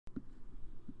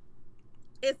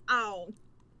It's on.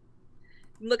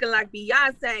 Looking like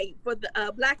Beyonce for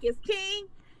the Black is King.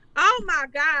 Oh my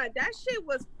God, that shit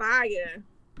was fire.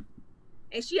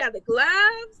 And she had the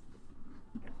gloves.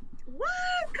 What?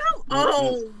 Come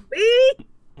on, B.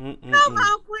 Come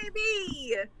on, Queen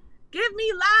B. Give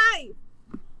me life.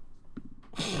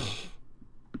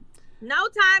 No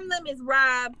time limits,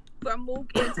 Rob, for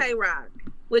Mook and Tay Rock,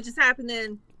 which is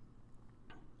happening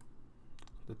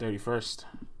the 31st.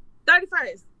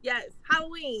 31st, yes.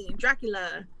 Halloween,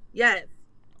 Dracula, yes.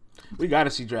 We gotta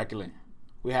see Dracula.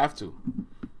 We have to.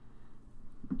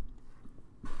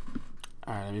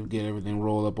 Alright, let me get everything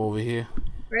rolled up over here.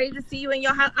 Ready to see you in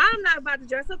your house. I'm not about to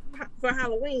dress up for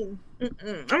Halloween.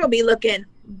 I'm gonna be looking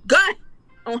good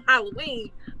on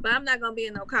Halloween, but I'm not gonna be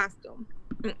in no costume.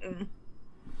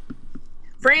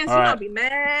 Friends, you're gonna be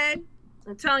mad.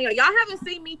 I'm telling y'all haven't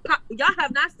seen me pop. Y'all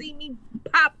have not seen me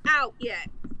pop out yet.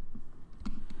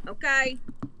 Okay?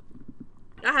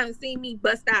 Y'all haven't seen me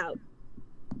bust out.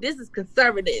 This is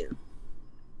conservative.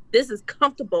 This is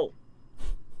comfortable.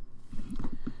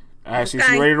 All right, so you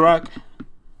ready to rock?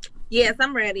 Yes,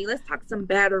 I'm ready. Let's talk some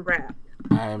battle rap.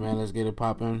 All right, man, let's get it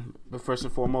popping. But first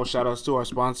and foremost, shout outs to our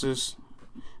sponsors,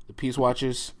 the Peace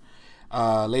Watchers.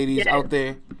 Ladies out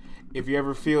there, if you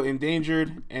ever feel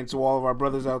endangered, and to all of our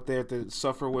brothers out there that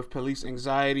suffer with police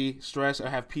anxiety, stress, or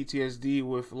have PTSD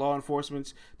with law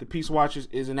enforcement, the Peace Watchers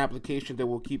is an application that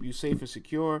will keep you safe and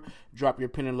secure. Drop your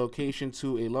pin and location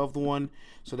to a loved one,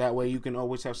 so that way you can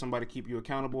always have somebody keep you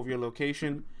accountable of your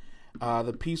location.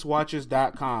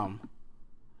 ThePeaceWatchers.com.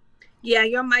 Yeah,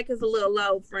 your mic is a little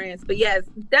low, friends. But yes,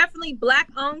 definitely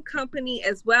Black-owned company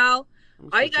as well.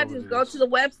 All you got to do is go to the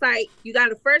website. You got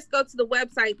to first go to the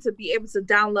website to be able to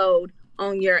download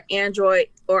on your Android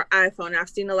or iPhone. I've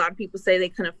seen a lot of people say they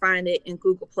couldn't find it in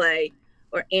Google Play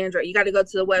or Android. You got to go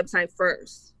to the website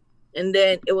first, and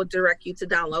then it will direct you to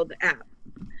download the app.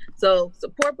 So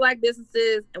support Black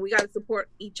businesses, and we got to support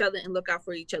each other and look out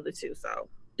for each other too. So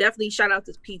definitely shout out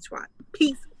to Peace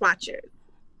Watchers. Is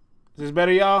this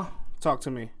better, y'all? Talk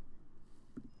to me.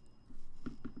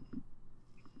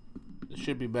 It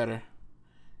should be better.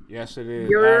 Yes, it is.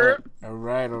 All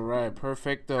right.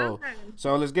 Perfecto. Okay.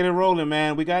 So let's get it rolling,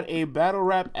 man. We got a battle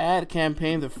rap ad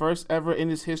campaign, the first ever in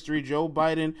its history. Joe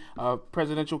Biden,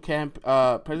 presidential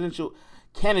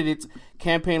candidate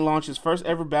campaign launches first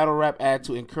ever battle rap ad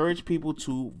to encourage people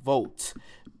to vote.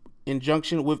 In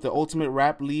conjunction with the Ultimate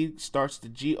Rap League starts the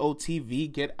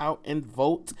GOTV, Get Out and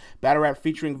Vote. Battle rap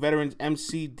featuring veterans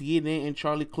MC DNA and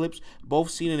Charlie Clips, both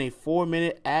seen in a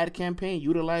 4-minute ad campaign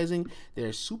utilizing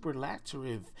their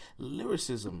superlative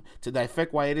lyricism to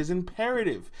dissect why it is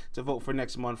imperative to vote for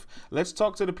next month. Let's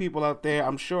talk to the people out there.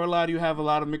 I'm sure a lot of you have a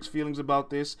lot of mixed feelings about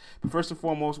this. But first and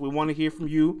foremost, we want to hear from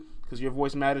you because your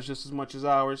voice matters just as much as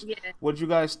ours. Yeah. What do you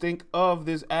guys think of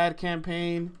this ad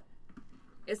campaign?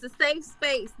 It's a safe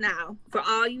space now for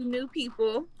all you new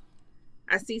people.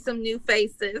 I see some new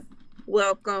faces.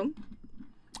 Welcome.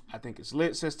 I think it's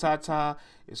lit, says Tata.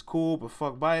 It's cool, but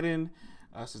fuck Biden.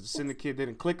 Says the Syndicate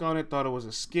didn't click on it, thought it was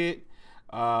a skit.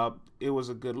 It was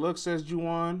a good look, says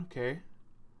Juwan. Okay.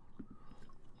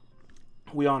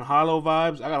 We on Hollow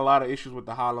vibes. I got a lot of issues with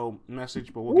the Hollow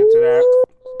message, but we'll get to that.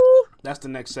 That's the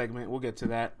next segment. We'll get to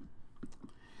that.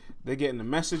 They're getting the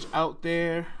message out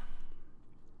there.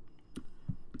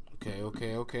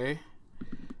 Okay.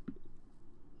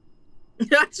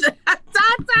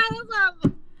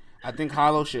 I think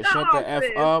Hollow should shut the F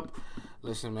up.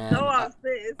 Listen, man.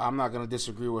 I'm not going to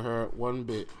disagree with her one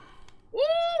bit. Woo,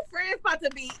 friends about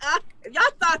to be up. If y'all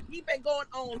thought he been going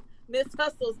on Miss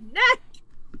Hustle's neck,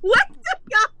 what do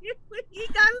he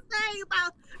got to say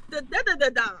about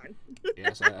the Don?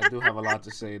 Yes, I do have a lot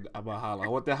to say about Hollow.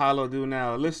 What did Hollow do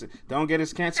now? Listen, don't get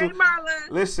us canceled. Hey,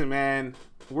 Marlon. Listen, man.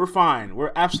 We're fine.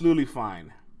 We're absolutely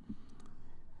fine.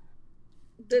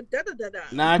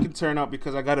 Now I can turn up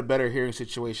because I got a better hearing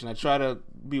situation. I try to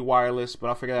be wireless, but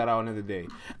I'll figure that out another day.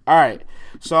 All right.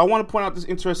 So I want to point out this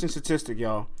interesting statistic,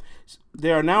 y'all.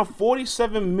 There are now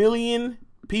 47 million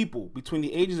people between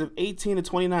the ages of 18 to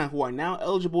 29 who are now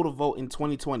eligible to vote in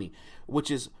 2020,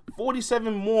 which is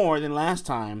 47 more than last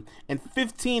time, and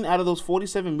 15 out of those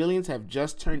 47 millions have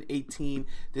just turned 18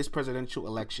 this presidential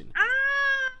election.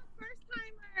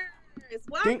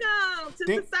 Welcome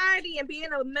to society and being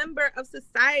a member of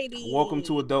society. Welcome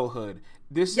to adulthood.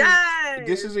 This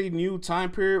is a new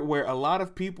time period where a lot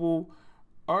of people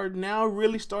are now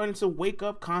really starting to wake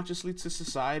up consciously to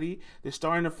society. They're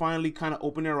starting to finally kind of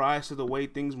open their eyes to the way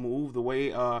things move, the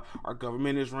way our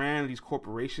government is ran, these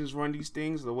corporations run these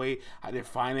things, the way their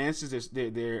finances,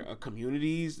 their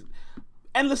communities,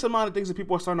 endless amount of things that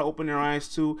people are starting to open their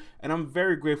eyes to, and I'm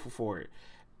very grateful for it.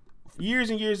 years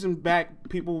and years and back,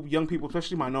 young people,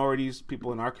 especially minorities,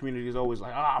 people in our community is always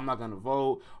like, I'm not going to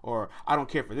vote, or I don't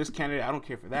care for this candidate, I don't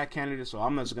care for that candidate, so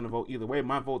I'm not just going to vote either way.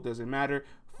 My vote doesn't matter.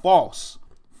 False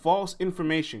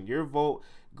information. Your vote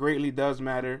greatly does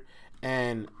matter,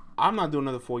 and I'm not doing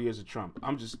another 4 years of Trump.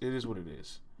 It is what it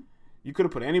is. You could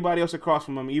have put anybody else across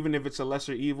from him, even if it's a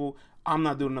lesser evil. I'm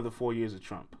not doing another 4 years of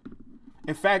Trump.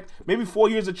 In fact, maybe 4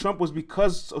 years of Trump was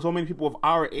because so many people of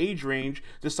our age range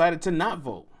decided to not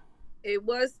vote. It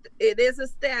is a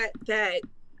stat that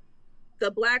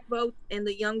the black vote and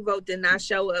the young vote did not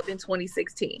show up in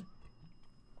 2016.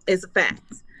 It's a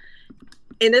fact.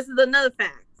 And this is another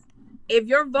fact. If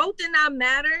your vote did not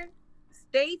matter,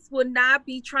 states would not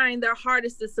be trying their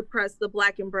hardest to suppress the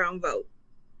black and brown vote.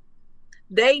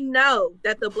 They know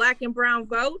that the black and brown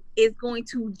vote is going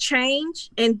to change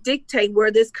and dictate where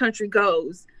this country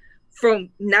goes from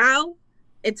now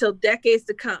until decades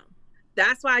to come.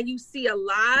 That's why you see a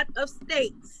lot of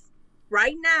states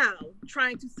right now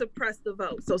trying to suppress the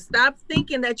vote. So stop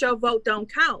thinking that your vote don't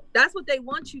count. That's what they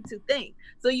want you to think.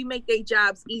 So you make their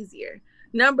jobs easier.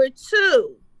 Number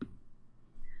two.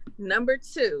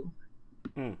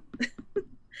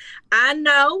 I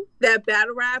know that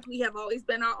battle rap, we have always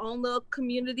been our own little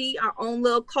community, our own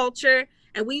little culture.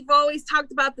 And we've always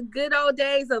talked about the good old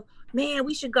days of, man,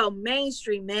 we should go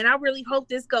mainstream, man. I really hope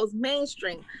this goes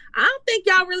mainstream. I don't think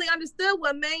y'all really understood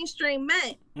what mainstream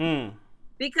meant.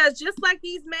 Because just like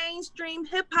these mainstream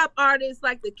hip hop artists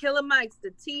like the Killer Mikes,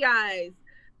 the T.I.s,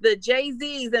 the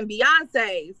Jay-Z's and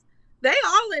Beyonce's, they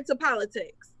all into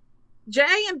politics.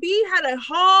 J&B had a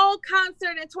whole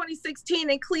concert in 2016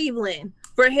 in Cleveland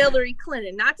for Hillary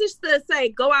Clinton, not just to say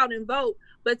go out and vote,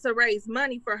 but to raise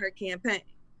money for her campaign.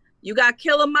 You got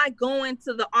Killer Mike going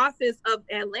to the office of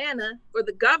Atlanta for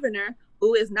the governor,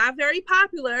 who is not very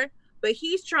popular, but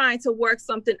he's trying to work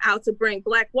something out to bring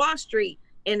Black Wall Street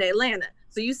in Atlanta.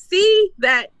 So you see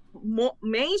that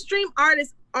mainstream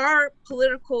artists are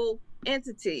political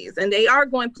entities and they are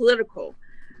going political.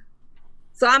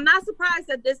 So I'm not surprised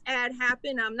that this ad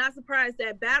happened. I'm not surprised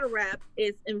that battle rap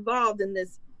is involved in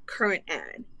this current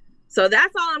ad. So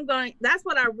that's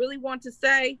what I really want to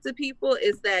say to people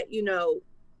is that,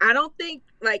 I don't think,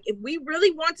 like, if we really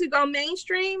want to go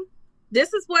mainstream,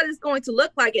 this is what it's going to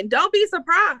look like. And don't be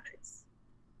surprised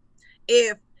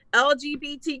if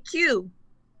LGBTQ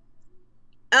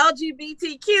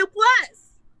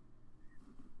plus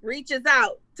reaches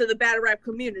out to the battle rap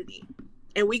community.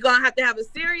 And we're going to have a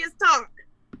serious talk,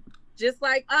 just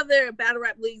like other battle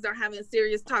rap leagues are having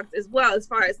serious talks as well, as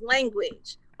far as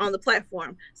language on the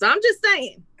platform. So I'm just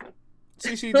saying.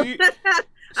 CC,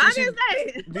 I'm just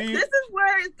saying, this is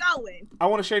where it's going. I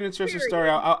want to share an interesting story.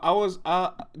 I was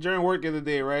during work the other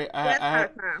day, right? I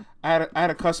had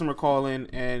a customer call in,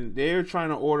 and they were trying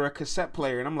to order a cassette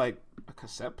player, and I'm like, a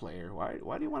cassette player?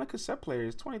 Why do you want a cassette player?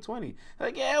 It's 2020.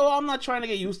 Like, yeah, well, I'm not trying to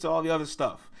get used to all the other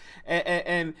stuff.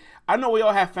 And I know we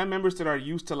all have fan members that are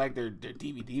used to like their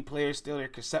DVD players still, their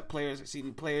cassette players, their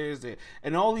CD players,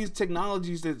 and all these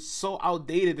technologies that's so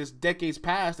outdated, that's decades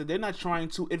past, that they're not trying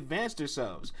to advance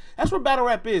themselves. That's what battle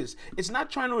rap is. It's not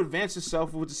trying to advance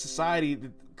itself with the society,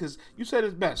 because you said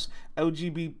it best,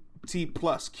 LGBT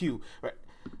plus Q, right?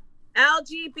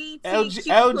 LGBT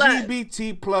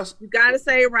plus. You gotta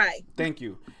say it right. Thank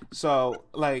you. So,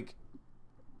 like,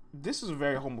 this is a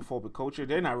very homophobic culture.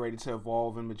 They're not ready to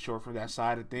evolve and mature from that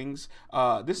side of things.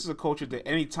 This is a culture that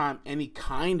anytime any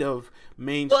kind of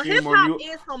mainstream hip-hop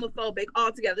is homophobic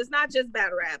altogether. It's not just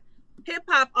battle rap.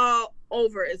 Hip-hop all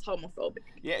over is homophobic.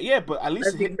 Yeah, but at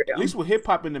least with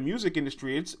hip-hop in the music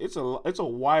industry, it's a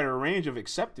wider range of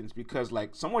acceptance, because,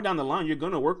 like, somewhere down the line, you're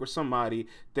going to work with somebody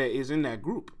that is in that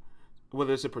group.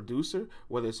 Whether it's a producer,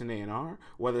 whether it's an A&R,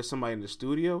 whether it's somebody in the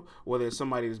studio, whether it's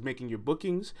somebody that's making your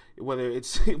bookings, whether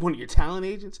it's one of your talent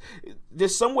agents,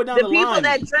 there's somewhere down the line. The people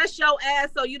that dress your ass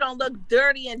so you don't look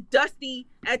dirty and dusty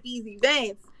at these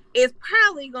events is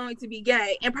probably going to be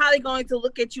gay and probably going to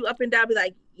look at you up and down and be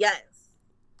like, yes.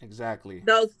 Exactly.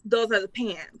 Those are the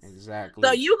pants. Exactly.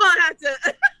 So you're going to have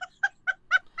to...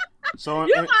 So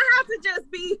you're gonna have to just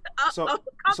be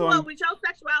comfortable with your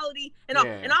sexuality, and all.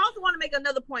 And I also want to make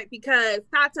another point, because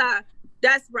Tata,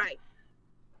 that's right.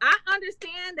 I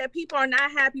understand that people are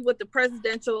not happy with the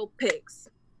presidential picks.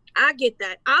 I get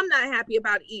that. I'm not happy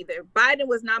about it either. Biden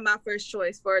was not my first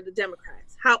choice for the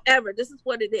Democrats. However, this is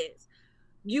what it is.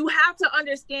 You have to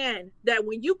understand that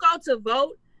when you go to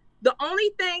vote, the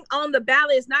only thing on the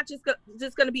ballot is not just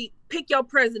going to be pick your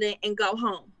president and go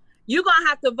home. You're going to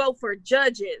have to vote for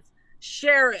judges,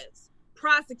 sheriffs,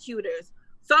 prosecutors.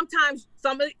 Sometimes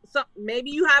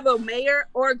maybe you have a mayor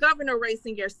or a governor race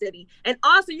in your city. And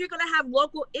also you're going to have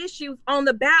local issues on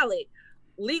the ballot.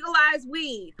 legalize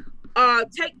weed.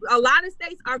 Take a lot of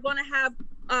states are going to have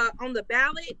on the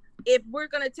ballot, if we're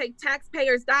going to take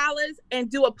taxpayers' dollars and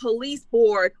do a police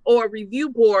board or a review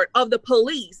board of the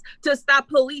police to stop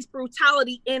police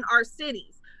brutality in our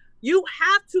cities. You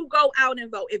have to go out and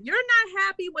vote. If you're not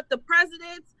happy with the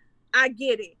president, I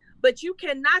get it. But you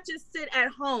cannot just sit at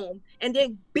home and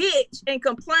then bitch and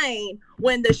complain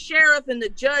when the sheriff and the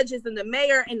judges and the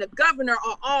mayor and the governor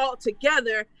are all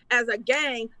together as a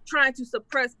gang trying to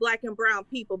suppress Black and brown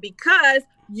people because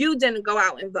you didn't go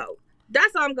out and vote.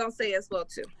 That's all I'm going to say as well,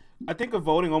 too. I think of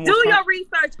voting almost... Do your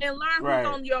research and learn who's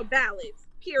on your ballots,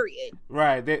 period.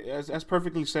 Right. That's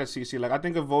perfectly said, CC. Like, I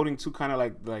think of voting too kind of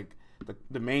like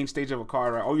the main stage of a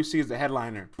card, right? All you see is the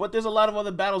headliner. But there's a lot of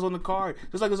other battles on the card.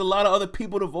 Just like there's a lot of other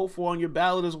people to vote for on your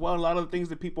ballot as well. A lot of the things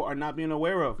that people are not being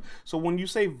aware of. So when you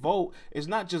say vote, it's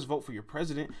not just vote for your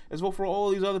president. It's vote for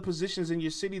all these other positions in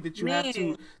your city that you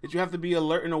have to be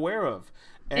alert and aware of.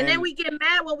 And then we get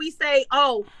mad when we say,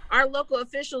 oh, our local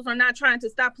officials are not trying to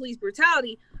stop police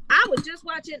brutality. I was just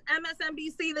watching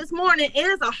MSNBC this morning. It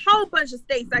is a whole bunch of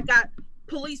states that got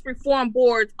police reform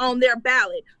boards on their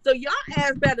ballot. So y'all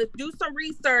ass better do some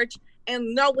research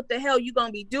and know what the hell you're going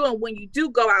to be doing when you do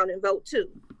go out and vote too.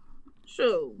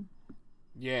 Sure.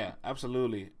 Yeah,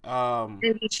 absolutely. And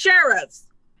the sheriffs.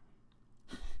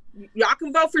 Y'all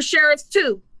can vote for sheriffs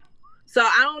too. So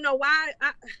I don't know why.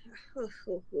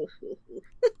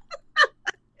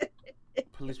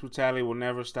 Police brutality will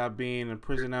never stop being in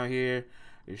prison out here.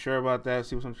 You sure about that?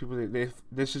 See what some people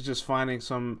this is just finding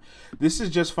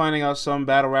out some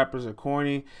battle rappers are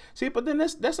corny. See, but then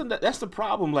that's the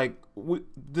problem. Like,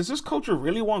 does this culture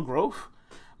really want growth?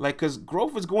 Like, because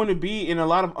growth is going to be in a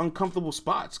lot of uncomfortable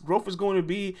spots. Growth is going to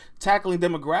be tackling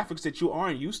demographics that you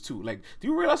aren't used to. Like, do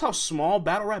you realize how small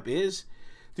battle rap is?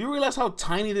 Do you realize how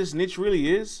tiny this niche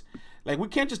really is? Like, we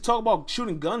can't just talk about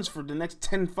shooting guns for the next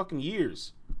 10 fucking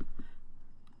years.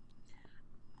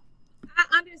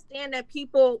 I understand that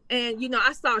people, and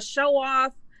I saw Show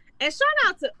Off, and shout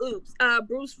out to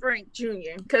Bruce Frank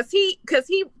Jr. because he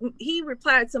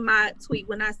replied to my tweet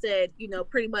when I said,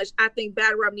 pretty much I think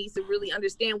battle rap needs to really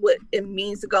understand what it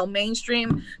means to go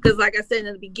mainstream, because like I said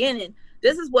in the beginning,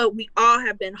 this is what we all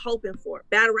have been hoping for,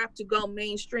 battle rap to go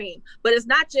mainstream. But it's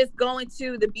not just going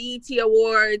to the BET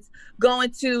Awards,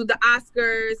 going to the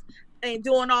Oscars, and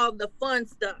doing all the fun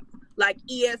stuff like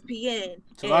ESPN.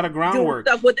 It's a lot of groundwork.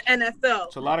 Stuff with the NFL.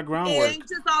 It's a lot of groundwork. It ain't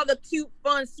just all the cute,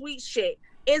 fun, sweet shit.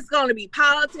 It's going to be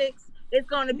politics. It's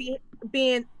going to be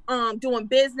doing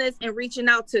business and reaching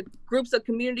out to groups of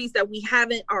communities that we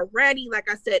haven't already. Like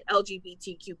I said,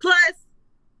 LGBTQ+.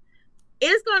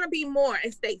 It's going to be more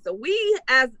at stake. So we,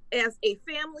 as a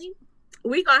family,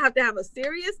 we're going to have a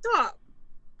serious talk.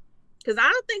 Because I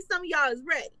don't think some of y'all is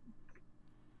ready.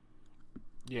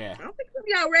 Yeah. I don't think some of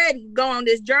y'all ready to go on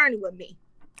this journey with me.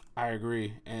 I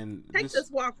agree. And take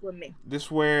this walk with me. This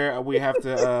is where we have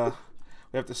to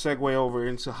segue over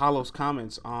into Hollow's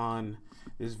comments on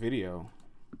this video.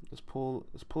 Let's pull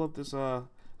up this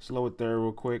slow it there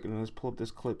real quick, and let's pull up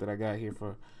this clip that I got here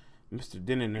for Mr.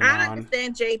 Denon. I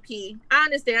understand, JP. I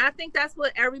understand. I think that's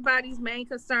what everybody's main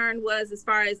concern was, as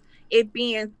far as it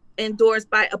being endorsed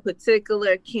by a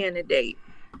particular candidate.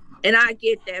 And I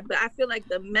get that, but I feel like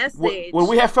the message... Would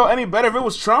we have felt any better if it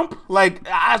was Trump? Like,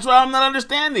 that's what I'm not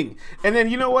understanding. And then,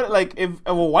 you know what? Like, if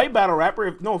a white battle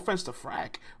rapper, no offense to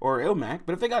Frack or Ilmac,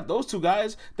 but if they got those two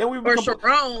guys, then we would...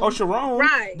 Or Sharon.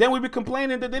 Right. Then we'd be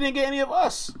complaining that they didn't get any of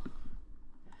us.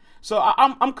 So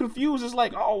I'm confused. It's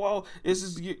like, oh, well, this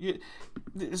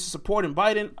is supporting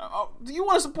Biden. Do you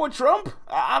want to support Trump?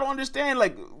 I don't understand.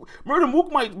 Like, Murder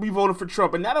Mook might be voting for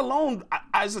Trump, and that alone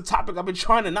is a topic I've been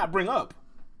trying to not bring up.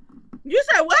 You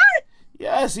said what?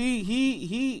 Yes,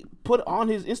 he put on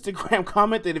his Instagram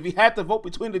comment that if he had to vote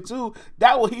between the two,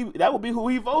 that would be who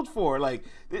he votes for. Like,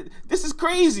 this is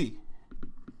crazy.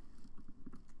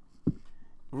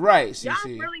 Right, CC.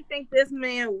 Y'all really think this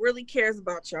man really cares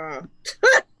about y'all?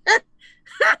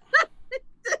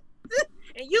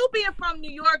 And you being from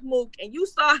New York, Mook, and you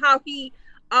saw how he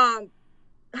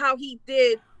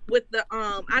did with the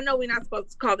I know we're not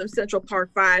supposed to call them Central Park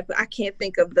 5, but I can't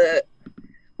think of the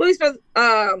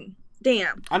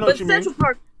damn. I know what you Central mean.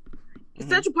 Park,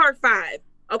 Central Park 5.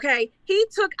 Okay, he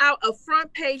took out a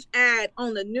front page ad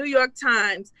on the New York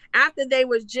Times after they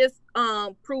was just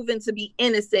proven to be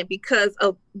innocent because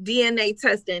of DNA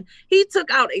testing. He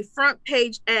took out a front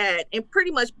page ad and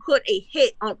pretty much put a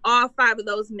hit on all 5 of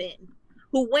those men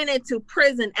who went into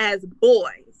prison as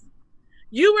boys.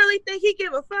 You really think he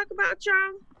give a fuck about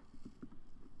y'all?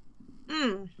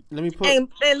 Let me put and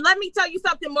let me tell you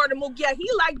something more than Mook. Yeah, he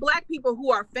like black people who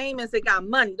are famous and got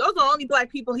money. Those are the only black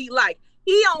people he like.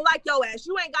 He don't like your ass.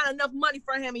 You ain't got enough money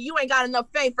for him, and you ain't got enough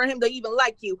fame for him to even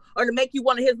like you or to make you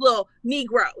one of his little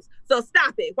Negroes. So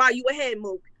stop it while you ahead,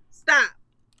 Mook. Stop.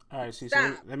 All right, see,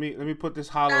 so let me put this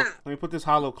hollow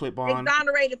clip on.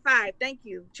 Exonerated 5. Thank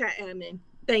you, chat admin.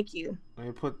 Thank you. Let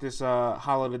me put this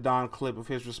Hollow the Don clip of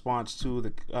his response to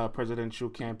the presidential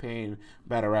campaign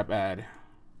battle rap ad.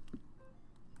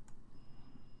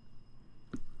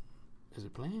 Is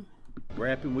it playing?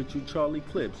 Rapping with you, Charlie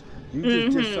Clips. You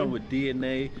just did something with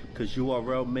DNA because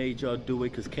URL made y'all do it,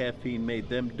 because Caffeine made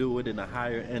them do it, and a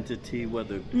higher entity,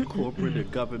 whether corporate or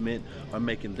government, are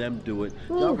making them do it.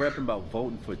 Y'all rapping about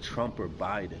voting for Trump or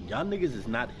Biden. Y'all niggas is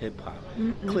not hip-hop.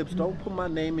 Clips, don't put my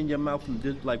name in your mouth.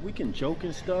 And like, we can joke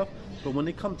and stuff, but when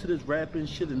it comes to this rapping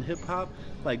shit and hip-hop,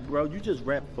 like, bro, you just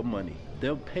rap for money.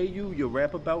 They'll pay you, you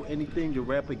rap about anything, you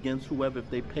rap against whoever if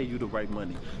they pay you the right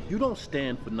money. You don't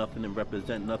stand for nothing and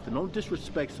represent nothing. Don't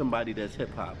disrespect somebody that's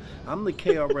hip-hop. I'm the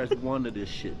KRS-One of this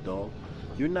shit, dog.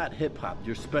 You're not hip-hop.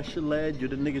 You're special ed. You're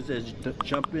the niggas that's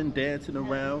jumping, dancing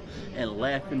around, and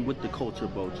laughing with the culture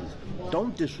vultures.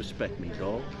 Don't disrespect me,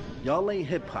 dog. Y'all ain't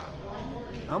hip-hop.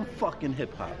 I'm fucking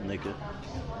hip-hop, nigga.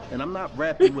 And I'm not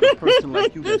rapping with a person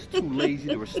like you that's too lazy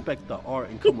to respect the art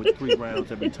and come with 3 rounds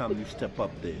every time you step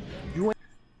up there. You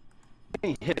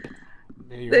ain't hip.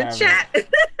 The chat.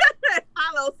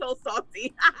 Hollow so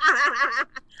salty.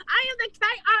 I am the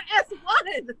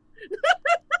KRS-One.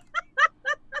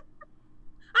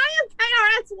 I am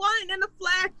KRS-One in the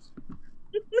flesh.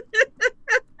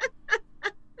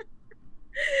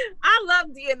 I love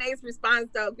DNA's response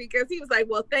though, because he was like,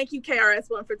 well, thank you,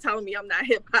 KRS-One, for telling me I'm not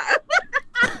hip hop.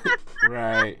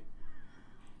 Right.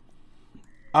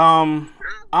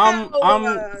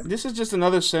 This is just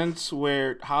another sense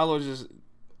where Hollow just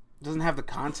doesn't have the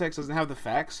context, doesn't have the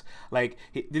facts. Like,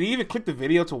 did he even click the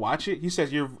video to watch it? He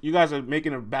says, you guys are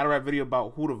making a battle rap video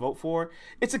about who to vote for.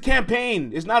 It's a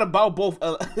campaign. It's not about both.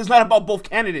 It's not about both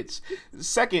candidates.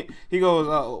 Second, he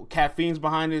goes, Caffeine's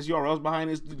behind this, URL's behind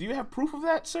this. Do you have proof of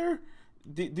that, sir?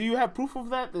 Do you have proof of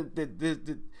that?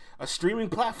 That a streaming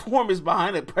platform is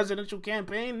behind a presidential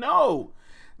campaign? No.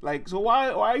 Like, so why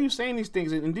are you saying these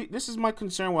things? And this is my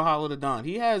concern with Hollow the Don.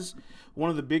 He has one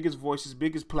of the biggest voices,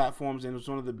 biggest platforms, and is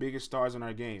one of the biggest stars in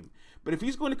our game. But if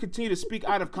he's going to continue to speak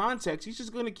out of context, he's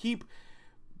just going to keep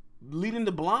leading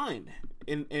the blind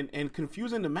and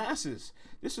confusing the masses.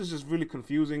 This is just really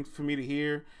confusing for me to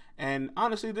hear. And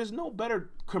honestly, there's no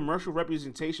better commercial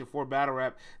representation for battle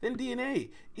rap than DNA,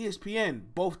 ESPN,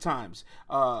 both times.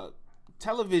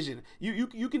 Television,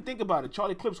 you can think about it.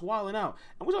 Charlie Clips wilding out,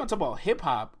 and we're gonna talk about hip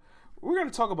hop. We're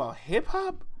gonna talk about hip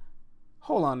hop.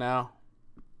 Hold on now.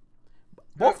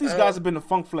 Both these guys have been to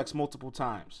Funk Flex multiple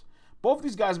times. Both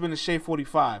these guys have been to Shea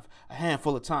 45 a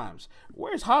handful of times.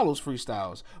 Where's Hollow's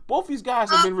freestyles? Both these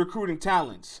guys have been recruiting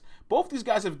talents. Both these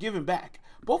guys have given back.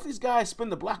 Both these guys spin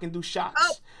the block and do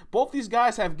shots. Both these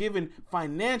guys have given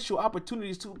financial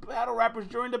opportunities to battle rappers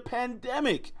during the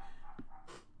pandemic.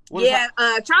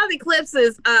 Charlie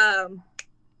Clips's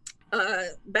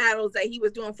battles that he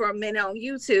was doing for a minute on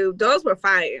YouTube, those were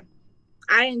fire.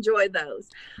 I enjoyed those.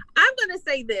 I'm gonna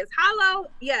say this, Hollow,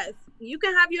 yes, you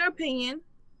can have your opinion,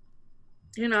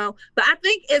 but I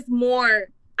think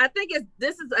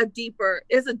this is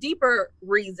a deeper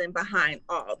reason behind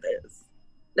all this.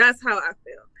 That's how I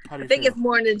feel. I think it's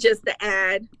more than just the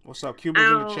ad. What's up, Cuban's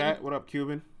in the chat? What up,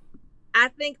 Cuban? I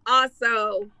think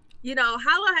also,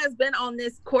 Hollow has been on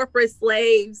this corporate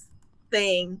slaves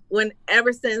thing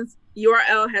ever since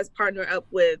URL has partnered up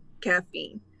with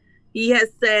Caffeine. He has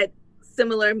said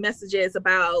similar messages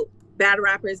about battle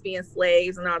rappers being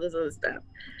slaves and all this other stuff.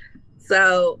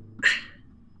 So,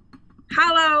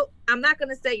 Hollow, I'm not going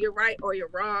to say you're right or you're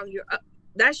wrong.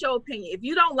 That's your opinion. If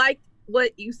you don't like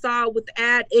what you saw with the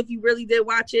ad, if you really did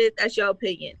watch it, that's your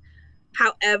opinion.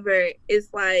 However,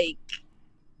 it's like,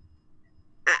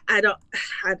 I don't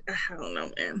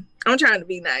know, man. I'm trying to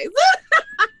be nice.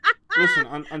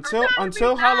 Listen,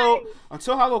 until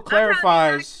Hollow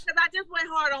clarifies, because I just went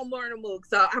hard on Murder Mook,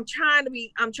 so I'm trying to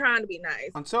be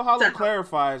nice. Until Hollow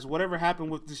clarifies whatever happened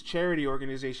with this charity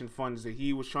organization funds that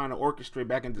he was trying to orchestrate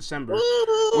back in December,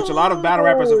 which a lot of battle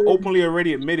rappers have openly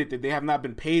already admitted that they have not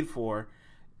been paid for.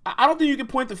 I don't think you can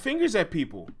point the fingers at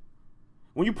people.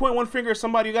 When you point one finger at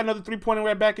somebody, you got another 3 pointing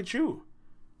right back at you.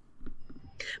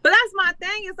 But that's my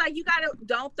thing. It's like,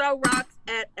 don't throw rocks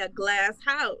at a glass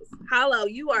house. Hollow,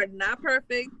 you are not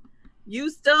perfect. You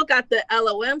still got the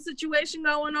LOM situation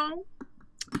going on,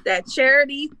 that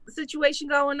charity situation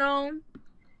going on.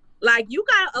 Like, you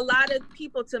got a lot of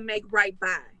people to make right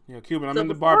by. Yeah, Cuban, I'm in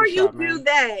the barbershop, man. Before you do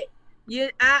that,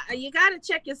 you got to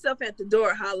check yourself at the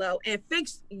door, Hollow, and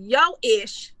fix your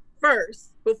ish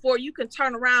first before you can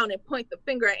turn around and point the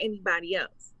finger at anybody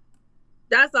else.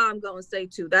 That's all I'm going to say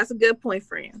too. That's a good point,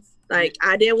 friends. Like,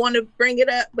 I didn't want to bring it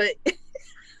up, but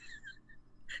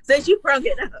since you brought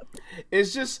it up.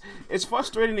 It's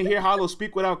frustrating to hear Hollow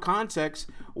speak without context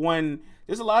when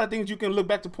there's a lot of things you can look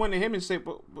back to point at him and say,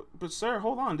 but sir,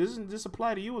 hold on, doesn't this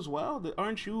apply to you as well?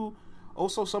 Aren't you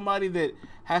also somebody that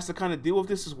has to kind of deal with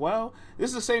this as well? This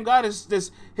is the same guy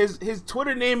his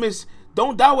Twitter name is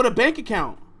Don't Die With a Bank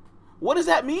Account. What does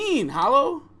that mean,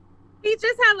 Hollow? He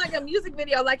just had like a music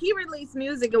video, like he released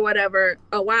music or whatever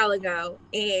a while ago,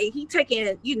 and he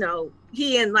taking,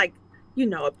 he in like,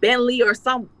 a Bentley or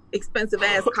some expensive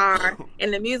ass car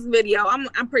in the music video.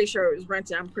 I'm pretty sure it was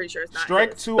rented. I'm pretty sure it's not.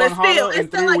 Strike his. 2 but on Hollow in 3 weeks. It's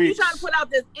still like you trying to put out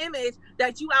this image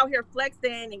that you out here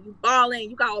flexing and you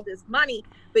balling, you got all this money,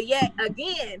 but yet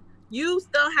again, you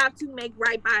still have to make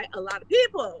right by a lot of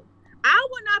people. I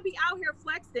would not be out here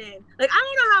flexing. Like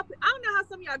I don't know how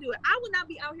some of y'all do it. I would not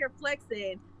be out here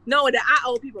flexing knowing that I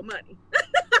owe people money.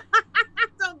 I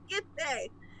don't get that.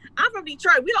 I'm from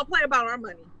Detroit. We don't play about our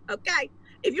money. Okay.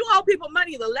 If you owe people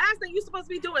money, the last thing you're supposed to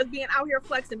be doing is being out here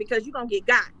flexing because you're gonna get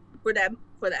got for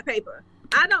that paper.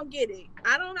 I don't get it.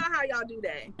 I don't know how y'all do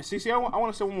that. CC, I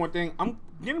want to say one more thing. I'm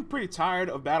getting pretty tired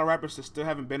of battle rappers that still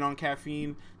haven't been on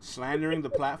Caffeine slandering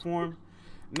the platform.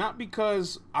 Not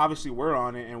because obviously we're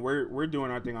on it and we're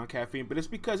doing our thing on Caffeine, but it's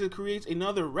because it creates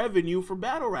another revenue for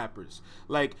battle rappers.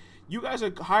 Like, you guys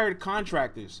are hired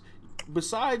contractors.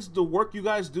 Besides the work you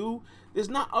guys do, there's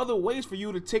not other ways for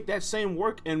you to take that same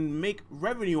work and make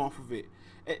revenue off of it.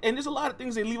 And there's a lot of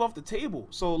things they leave off the table.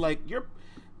 So like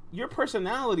your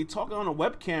personality talking on a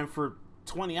webcam for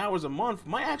 20 hours a month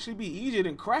might actually be easier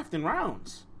than crafting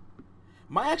rounds.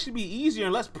 Might actually be easier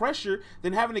and less pressure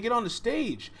than having to get on the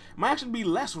stage. Might actually be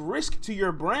less risk to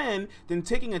your brand than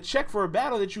taking a check for a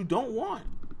battle that you don't want.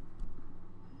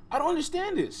 I don't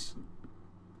understand this.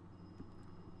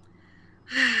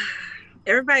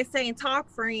 Everybody's saying talk,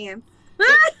 friends.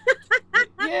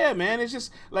 Yeah, man, it's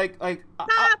just like talk,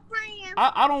 friends.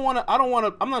 I don't want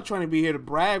to. I'm not trying to be here to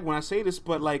brag when I say this,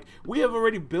 but like we have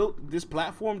already built this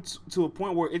platform to a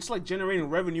point where it's like generating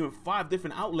revenue in 5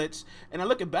 different outlets. And I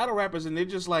look at battle rappers and they're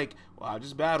just like, "Well, I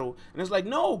just battle," and it's like,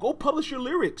 no, go publish your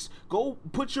lyrics, go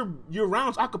put your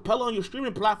rounds a cappella on your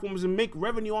streaming platforms and make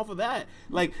revenue off of that.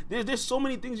 Like there's so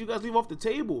many things you guys leave off the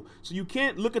table, so you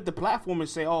can't look at the platform and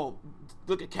say, "Oh,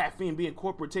 look at Caffeine being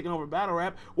corporate taking over battle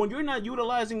rap," when you're not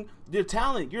utilizing their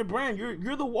talent, your brand.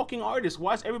 You're the walking artist.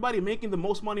 Why is everybody making the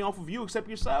most money off of you except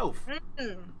yourself?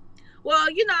 Mm-hmm. Well,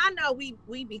 I know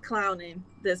we be clowning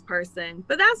this person,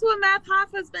 but that's what Math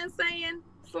Hoffa's been saying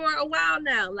for a while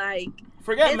now. Like,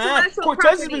 forget Math.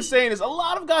 Cortez has been saying this. A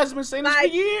lot of guys have been saying this for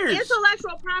years.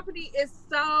 Intellectual property is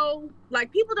so,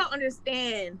 like, people don't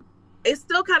understand. It's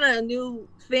still kind of a new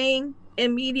thing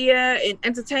in media and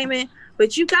entertainment.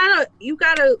 But you gotta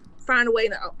find a way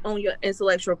to own your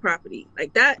intellectual property.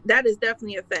 Like that is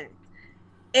definitely a fact.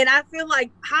 And I feel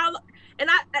like Hollow, and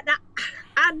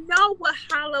I know what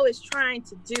Hollow is trying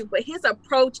to do, but his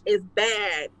approach is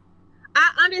bad.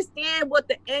 I understand what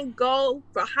the end goal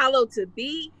for Hollow to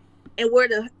be and where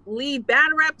to lead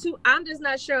battle rap to. I'm just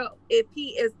not sure if he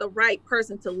is the right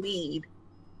person to lead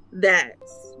that.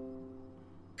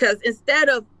 Because instead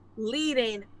of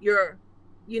leading your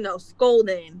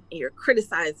scolding and you're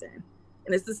criticizing,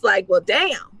 and it's just like, well,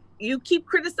 damn, you keep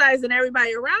criticizing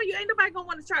everybody around you, ain't nobody gonna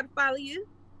want to try to follow you.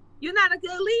 You're not a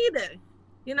good leader.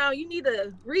 You need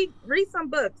to read some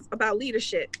books about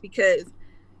leadership because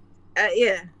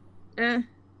being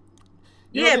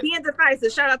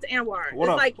decisive. Shout out to Anwar. It's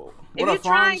like, if you're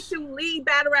trying to lead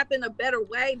battle rap in a better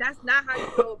way, that's not how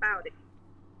you go about it.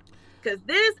 Because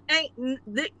this ain't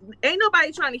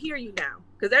nobody trying to hear you now.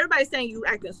 Because everybody's saying you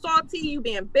acting salty, you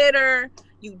being bitter,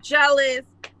 you jealous.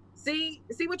 See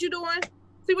what you're doing?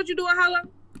 See what you're doing, Hollow?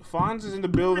 Fonz is in the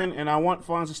building, and I want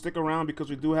Fonz to stick around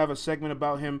because we do have a segment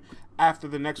about him after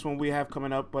the next one we have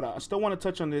coming up. But I still want to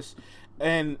touch on this.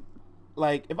 And,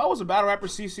 like, if I was a battle rapper,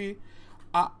 CC,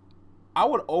 I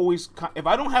would always, if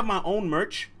I don't have my own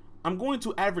merch, I'm going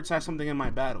to advertise something in my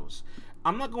battles.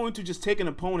 I'm not going to just take an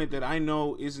opponent that I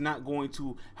know is not going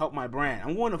to help my brand.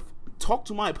 I'm going to talk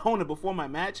to my opponent before my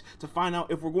match to find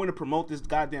out if we're going to promote this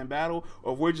goddamn battle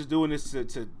or if we're just doing this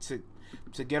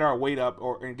to get our weight up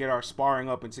and get our sparring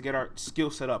up and to get our skill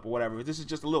set up or whatever. This is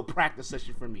just a little practice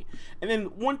session for me. And then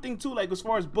one thing too, like as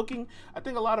far as booking, I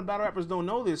think a lot of battle rappers don't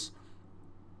know this.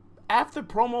 After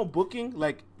promo booking,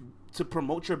 like to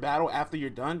promote your battle after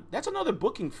you're done, that's another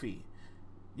booking fee.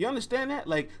 You understand that?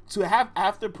 Like, to have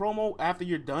after promo, after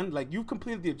you're done, like, you've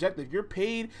completed the objective. You're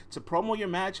paid to promo your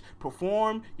match,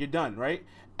 perform, you're done, right?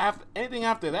 After anything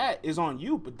after that is on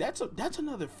you, but that's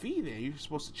another fee that you're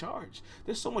supposed to charge.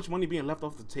 There's so much money being left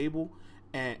off the table,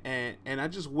 and I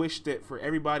just wish that for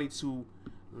everybody to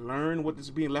learn what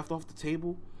is being left off the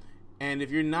table. And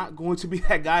if you're not going to be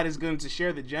that guy that's going to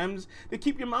share the gems, then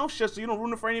keep your mouth shut so you don't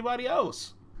ruin it for anybody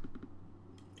else.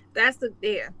 That's the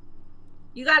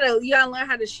You gotta learn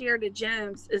how to share the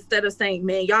gems instead of saying,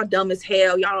 man, y'all dumb as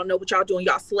hell. Y'all don't know what y'all doing.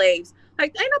 Y'all slaves.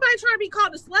 Like, ain't nobody trying to be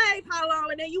called a slave, Hollow,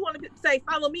 and then you want to say,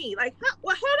 follow me. Like,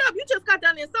 well, hold up. You just got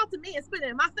done insulting me and spitting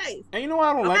in my face. And you know what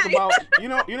I don't like about, you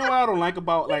know what I don't like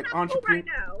about, like, entrepreneurs.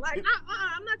 Right now. Like,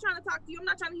 I'm not trying to talk to you. I'm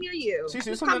not trying to hear you. See,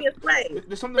 there's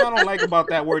something I don't like about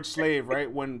that word slave,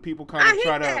 right? When people kind of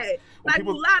try to. Like,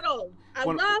 Mulatto. I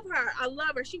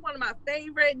love her. She's one of my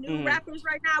favorite new rappers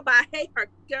right now, but I hate her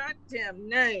goddamn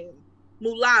name,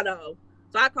 Mulatto.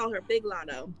 So I call her Big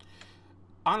Lotto.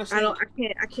 Honestly,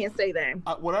 I can't say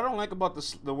that. What I don't like about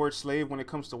the word slave when it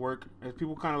comes to work is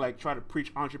people kind of like try to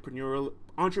preach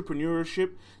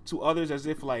entrepreneurship to others as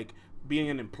if like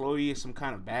being an employee is some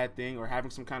kind of bad thing or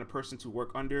having some kind of person to work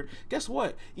under. Guess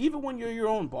what? Even when you're your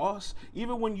own boss,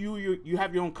 even when you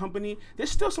have your own company,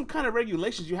 there's still some kind of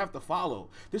regulations you have to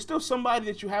follow. There's still somebody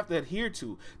that you have to adhere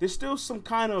to. There's still some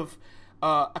kind of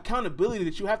accountability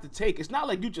that you have to take. It's not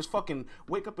like you just fucking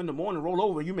wake up in the morning, roll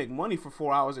over, and you make money for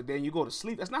 4 hours a day and you go to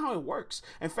sleep. That's not how it works.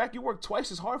 In fact, you work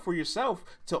twice as hard for yourself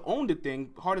to own the thing,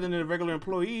 harder than a regular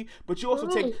employee, but you also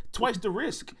take twice the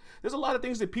risk. There's a lot of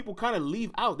things that people kind of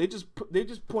leave out. They just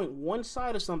point one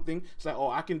side of something. It's like, oh,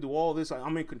 I can do all this.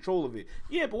 I'm in control of it.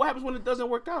 Yeah, but what happens when it doesn't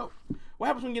work out? What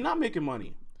happens when you're not making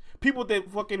money? People that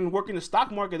fucking work in the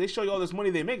stock market, they show you all this money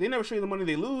they make. They never show you the money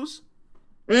they lose.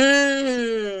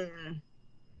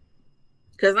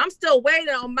 Because I'm still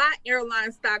waiting on my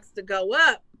airline stocks to go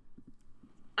up.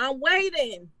 I'm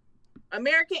waiting.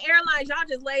 American Airlines, y'all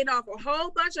just laid off a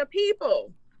whole bunch of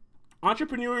people.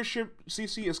 Entrepreneurship,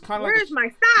 CC, is kind of like... Where's my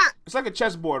stock? It's like a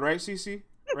chessboard, right, CC?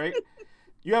 Right?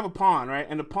 You have a pawn, right?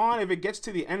 And the pawn, if it gets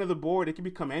to the end of the board, it can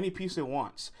become any piece it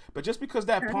wants. But just because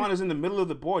that pawn is in the middle of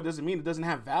the board doesn't mean it doesn't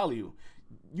have value.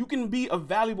 You can be a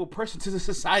valuable person to the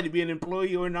society, be an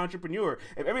employee or an entrepreneur.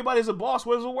 If everybody's a boss,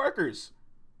 where's the workers?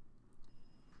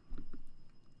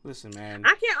 Listen, man.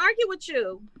 I can't argue with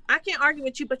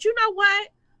you. But you know what?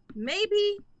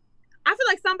 Maybe I feel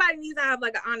like somebody needs to have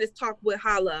like an honest talk with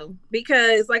Hollow.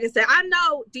 Because like I said, I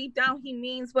know deep down he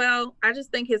means well. I just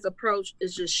think his approach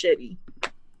is just shitty.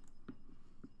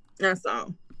 That's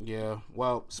all. Yeah.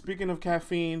 Well, speaking of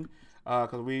caffeine,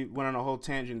 because we went on a whole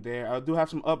tangent there, I do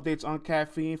have some updates on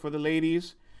caffeine for the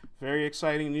ladies. Very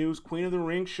exciting news. Queen of the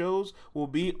Ring shows will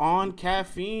be on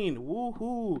caffeine.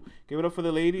 Woohoo. Give it up for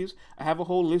the ladies. I have a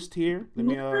whole list here. Let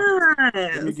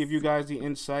me give you guys the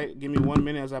insight. Give me 1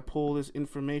 minute as I pull this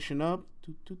information up.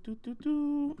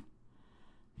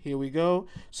 Here we go.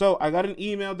 So I got an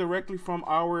email directly from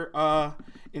our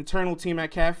internal team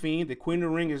at Caffeine. The Queen of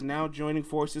the Ring is now joining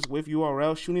forces with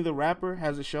URL. Shuni the Rapper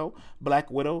has a show, Black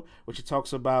Widow, which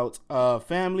talks about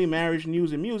family, marriage,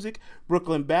 news, and music.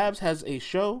 Brooklyn Babs has a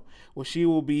show where she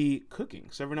will be cooking,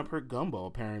 serving up her gumbo,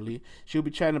 apparently. She'll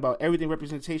be chatting about everything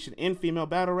representation in female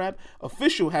battle rap.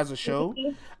 Official has a show,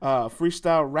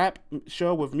 freestyle rap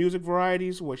show with music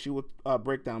varieties where she will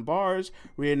break down bars,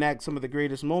 reenact some of the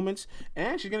greatest moments,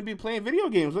 and she's going to be playing video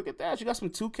games. Look at that. She got some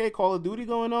 2K Call of Duty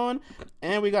going on,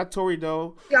 and we got Tori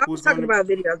Doe. Who's talking about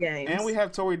video games. And we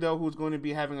have Tori Doe, who's going to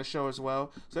be having a show as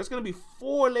well. So that's going to be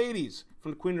 4 ladies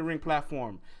from the Queen of the Ring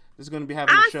platform. This is going to be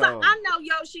having a show. I know,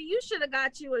 Yoshi, you should have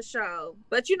got you a show.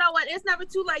 But you know what? It's never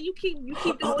too late. You keep doing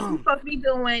what you're supposed to be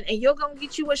doing, and you're going to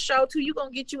get you a show, too. You're going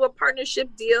to get you a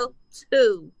partnership deal,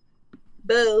 too.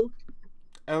 Boo.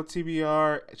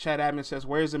 LTBR chat admin says,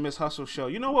 where's the Miss Hustle show?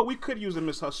 You know what? We could use a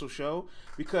Miss Hustle show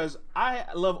because I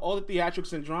love all the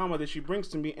theatrics and drama that she brings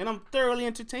to me, and I'm thoroughly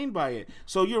entertained by it.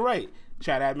 So you're right,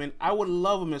 chat admin. I would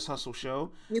love a Miss Hustle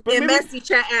show. You get messy,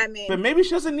 chat admin. But maybe she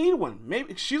doesn't need one.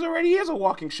 Maybe she's already is a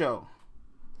walking show.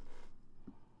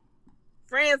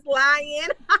 Friends lying.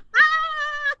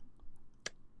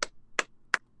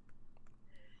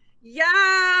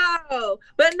 Yo,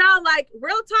 but no, like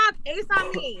real talk, Ace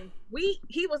Amin,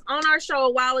 he was on our show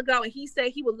a while ago and he said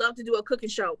he would love to do a cooking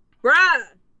show. Bruh,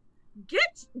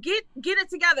 get it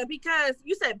together because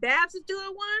you said Babs is doing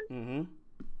one. Mm-hmm.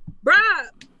 Bruh,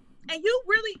 and you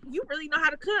really know how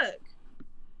to cook.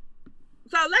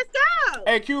 So let's go.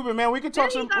 Hey Cuban, man, we can talk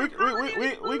some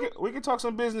we can talk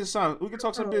some business, son. We can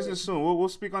talk some business soon. We'll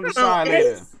speak on the side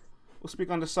later. We'll speak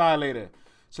on the side later.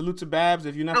 Salute to Babs.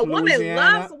 If you're not from Louisiana. A woman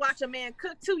loves to watch a man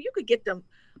cook too. You could get them.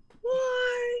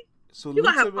 What? So you're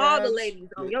going to have all the ladies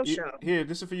on your show. Here,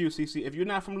 this is for you, CC. If you're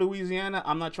not from Louisiana,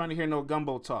 I'm not trying to hear no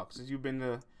gumbo talk since you've been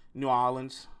to New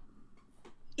Orleans.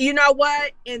 You know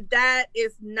what? And that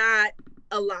is not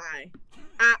a lie.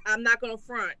 I'm not going to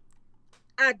front.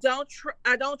 I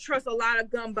don't trust a lot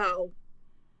of gumbo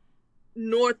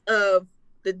north of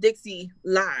the Dixie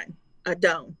line. I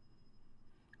don't.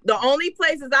 The only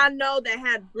places I know that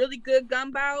had really good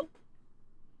gumbo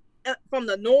from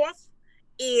the north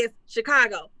is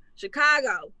Chicago.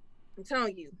 Chicago, I'm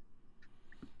telling you.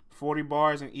 40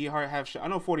 Bars and E-Heart have show. I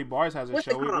know 40 Bars has a What's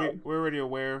show. We're already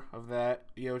aware of that.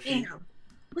 Yoshi. Damn.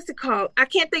 What's it called? I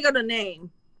can't think of the name.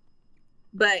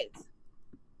 But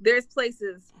there's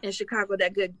places in Chicago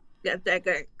that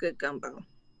got good gumbo.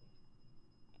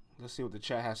 Let's see what the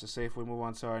chat has to say before we move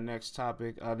on to our next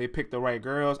topic. They picked the right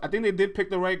girls. I think they did pick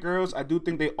the right girls. I do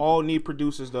think they all need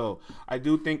producers, though. I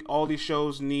do think all these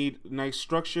shows need nice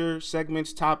structure,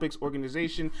 segments, topics,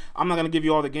 organization. I'm not going to give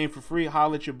you all the game for free.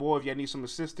 Holler at your boy if you need some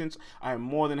assistance. I am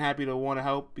more than happy to want to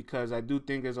help because I do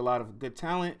think there's a lot of good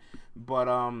talent. But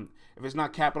if it's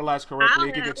not capitalized correctly,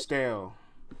 it can get stale.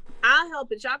 I'll help,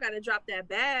 but y'all got to drop that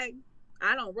bag.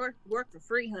 I don't work for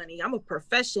free, honey. I'm a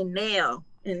professional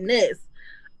in this.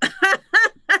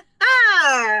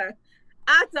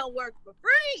 I don't work for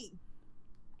free.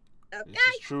 Okay.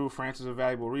 This is true. France is a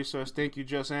valuable resource. Thank you,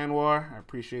 Just Anwar. I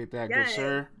appreciate that, good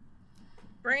sir.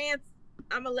 France,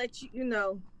 I'm gonna let you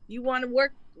know. You want to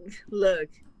work? Look,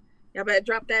 y'all better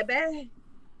drop that bag.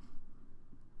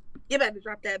 You better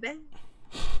drop that bag.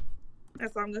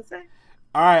 That's all I'm gonna say.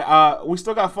 All right. We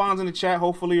still got Fonz in the chat.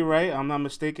 Hopefully, right? I'm not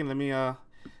mistaken. Let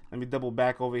me double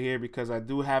back over here because I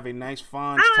do have a nice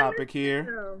Fonz topic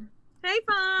here. Hey,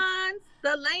 Fonz,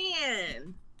 the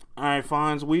land. All right,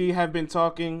 Fonz, we have been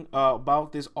talking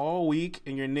about this all week,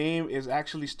 and your name is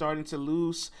actually starting to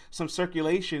lose some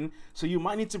circulation, so you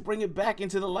might need to bring it back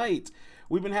into the light.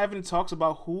 We've been having talks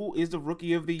about who is the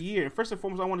Rookie of the Year. And first and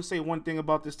foremost, I want to say one thing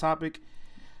about this topic.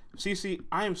 CC,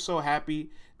 I am so happy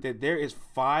that there is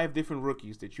 5 different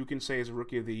rookies that you can say is a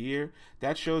Rookie of the Year.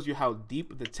 That shows you how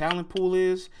deep the talent pool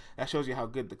is. That shows you how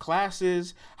good the class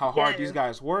is, how hard these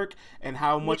guys work, and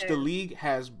how much the league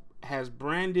has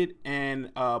branded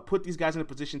and put these guys in a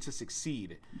position to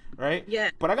succeed, right? Yeah.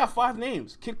 But I got 5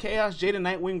 names: Kid Chaos, Jada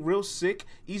Nightwing, Real Sick,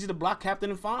 Easy to Block, Captain,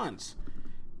 and Fonz.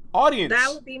 Audience.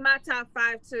 That would be my top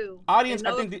 5 too. Audience,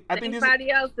 I think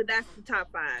anybody else, but that's the top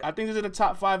 5. I think these are the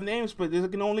top 5 names, but there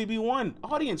can only be one.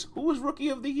 Audience, who is Rookie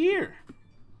of the Year?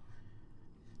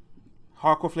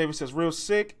 Hardcore Flavor says Real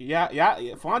Sick. Yeah.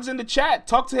 Fonz in the chat.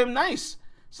 Talk to him nice.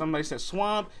 Somebody says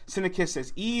Swamp. Syndicate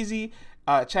says Easy.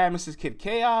 Chadman says Kid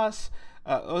Chaos.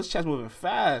 This chat's moving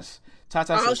fast.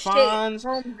 Tata says Fonz.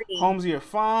 Holmesy or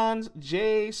Fonz.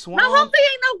 Jay, Swamp. No, Holmesy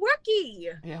ain't no rookie.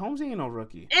 Yeah, Holmesy ain't no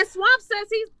rookie. And Swamp says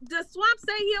does Swamp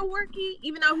say he a rookie?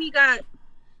 Even though he got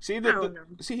See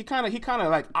he kinda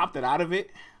like opted out of it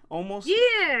almost.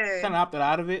 Yeah. Kinda opted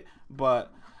out of it. But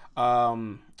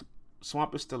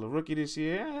Swamp is still a rookie this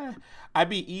year. I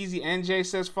be Easy. NJ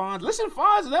says Fonz. Listen,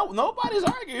 Fonz, nobody's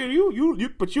arguing you,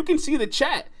 but you can see the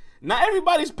chat. Not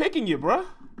everybody's picking you, bruh.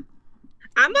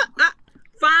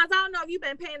 Fonz, I don't know if you've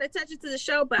been paying attention to the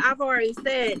show, but I've already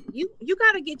said you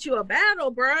got to get you a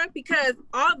battle, bruh, because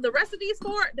all the rest of these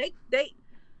 4,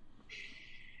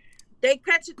 they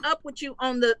catching up with you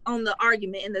on the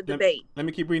argument in the debate. Let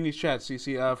me keep reading these chats. You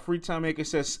see, Free Time Maker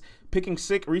says picking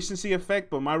Sick, recency effect,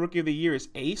 but my Rookie of the Year is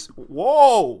Ace.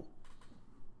 Whoa.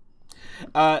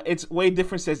 It's way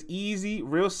different says Easy.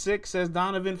 Real Sick says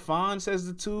Donovan. Fonz says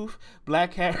The Tooth.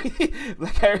 Black Harry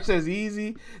says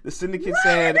Easy. The Syndicate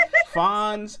said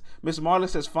Fonz. Miss Marla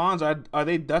says Fonz. Are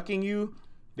they ducking you?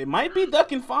 They might be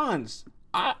ducking Fonz.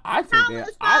 I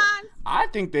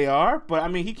think they are, but I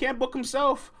mean he can't book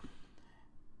himself.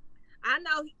 I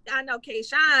know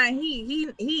K-Shine,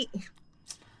 he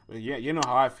Yeah, you know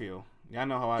how I feel. Yeah, I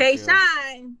know how I feel.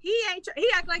 K-Shine, he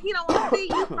act like he don't want to see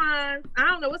you, Fonz. I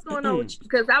don't know what's going on with you,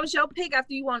 because that was your pick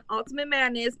after you won Ultimate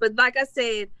Madness, but like I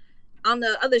said on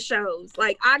the other shows,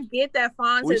 like I get that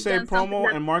Fonz we say promo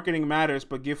and marketing matters,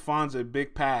 but give Fonz a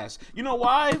big pass. You know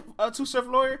why, Two Surf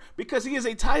Lawyer? Because he is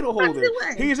a title holder.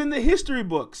 He is in the history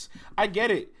books. I get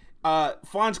it.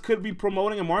 Fonz could be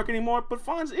promoting and marketing more, but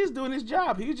Fonz is doing his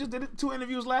job. He just did 2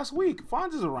 interviews last week.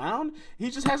 Fonz is around. He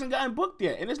just hasn't gotten booked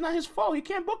yet, and it's not his fault. He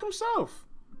can't book himself.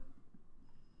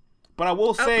 But I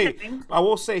will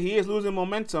say he is losing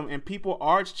momentum, and people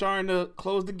are trying to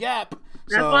close the gap.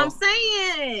 That's what I'm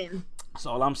saying. That's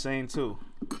all I'm saying too.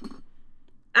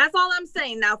 That's all I'm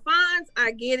saying. Now, Fonz,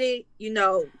 I get it. You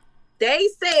know, they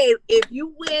say if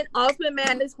you win Ultimate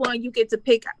Madness 1, you get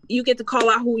to call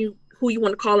out who you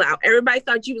want to call out. Everybody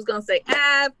thought you was gonna say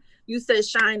Av. You said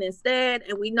Shine instead,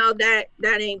 and we know that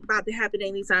ain't about to happen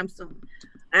anytime soon.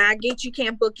 And I get you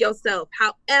can't book yourself.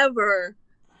 However,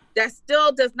 that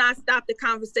still does not stop the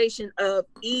conversation of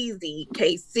Easy,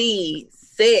 KC,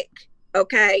 Sick,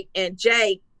 okay, and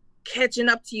Jay catching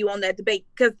up to you on that debate.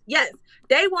 Because yes,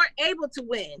 they weren't able to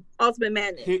win Ultimate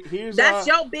Madness. That's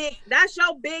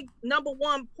your big number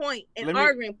one point and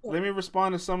arguing point. Let me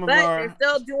respond to some of but our. They're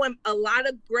still doing a lot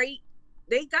of great.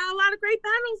 They got a lot of great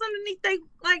battles underneath. They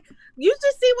like you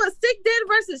just see what Sick did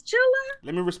versus Chilla.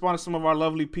 Let me respond to some of our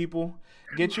lovely people.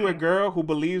 Get you a girl who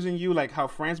believes in you, like how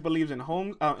France believes in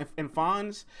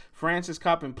Fonz. France is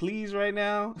copping please right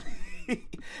now.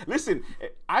 Listen,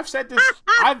 I've said this.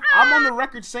 I'm on the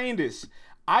record saying this.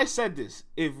 I said this.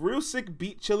 If Real Sick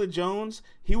beat Chilla Jones,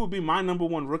 he would be my number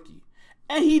one rookie.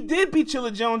 And he did beat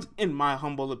Chilla Jones, in my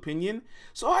humble opinion.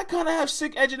 So I kind of have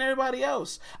Sick edging everybody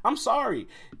else. I'm sorry.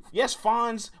 Yes,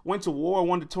 Fonz went to war,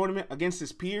 won the tournament against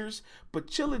his peers. But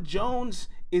Chilla Jones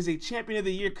is a Champion of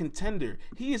the Year contender.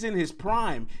 He is in his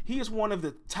prime. He is one of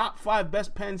the top 5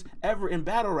 best pens ever in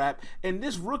battle rap. And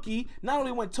this rookie not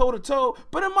only went toe-to-toe,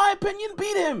 but in my opinion,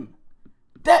 beat him.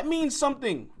 That means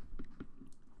something.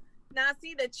 Now,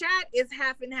 see, the chat is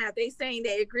half and half. They saying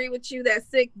they agree with you that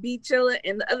Sick beat Chilla,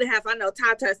 and the other half, I know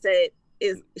Tata said,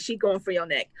 is she going for your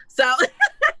neck. So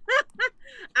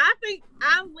I think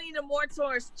I'm leaning more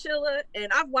towards Chilla,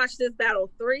 and I've watched this battle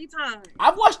 3 times.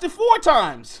 I've watched it 4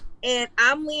 times. And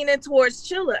I'm leaning towards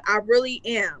Chilla. I really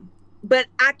am. But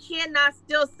I cannot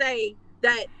still say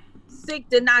that Sick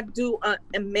did not do an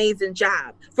amazing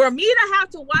job. For me to have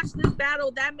to watch this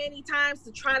battle that many times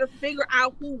to try to figure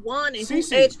out who won and who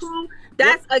edged who,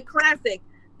 that's a classic.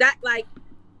 That, like,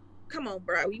 come on,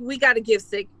 bro. We got to give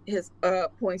Sick his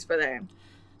points for that.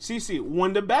 CC,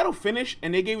 when the battle finished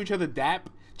and they gave each other dap,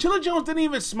 Chilla Jones didn't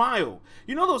even smile.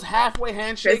 You know those halfway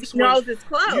handshakes? He knows it's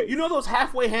close. You know those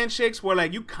halfway handshakes where,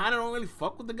 like, you kind of don't really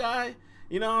fuck with the guy?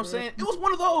 You know what I'm saying? It was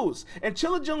one of those. And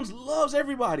Chilla Jones loves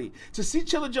everybody. To see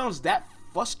Chilla Jones that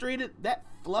frustrated, that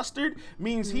flustered,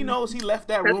 means he knows he left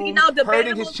that room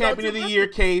hurting his Champion of the Year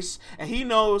case. And he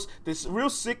knows this Real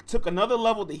Sick took another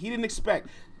level that he didn't expect.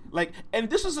 Like, and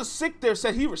this is a Sick there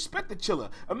said he respected Chilla.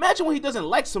 Imagine when he doesn't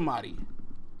like somebody.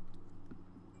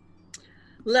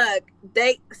 Look,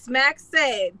 Smack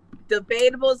said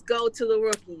debatables go to the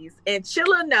rookies. And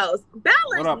Chilla knows.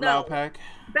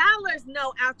 Battlers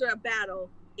know after a battle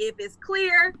if it's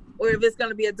clear or if it's going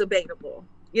to be a debatable.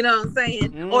 You know what I'm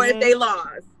saying? Mm-hmm. Or if they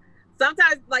lost.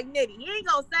 Sometimes, like Nitty, he ain't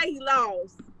going to say he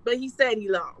lost, but he said he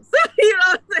lost. You know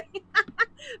what I'm saying?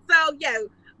 So, yeah,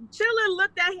 Chilla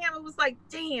looked at him and was like,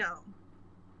 damn,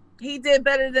 he did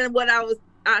better than what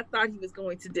I thought he was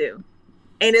going to do.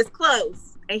 And it's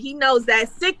close. And he knows that.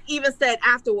 Sick even said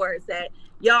afterwards that,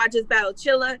 yo, I just battled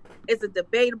Chilla. It's a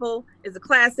debatable. It's a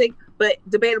classic. But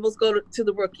debatables go to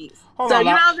the rookies.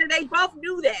 They both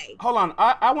knew that. Hold on.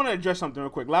 I want to address something real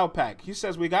quick. Loud Pack. He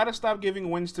says, we got to stop giving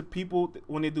wins to people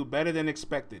when they do better than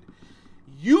expected.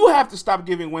 You have to stop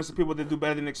giving wins to people that do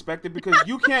better than expected because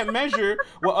you can't measure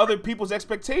what other people's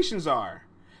expectations are.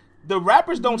 The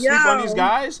rappers don't sleep on these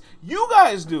guys. You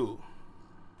guys do.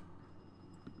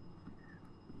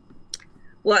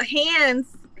 Well, Hands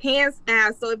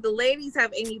asked, so if the ladies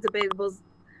have any debatables,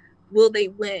 will they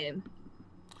win?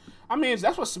 I mean,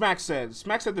 that's what Smack said.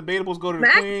 Smack said debatables go to the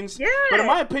queens. Yeah. But in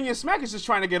my opinion, Smack is just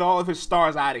trying to get all of his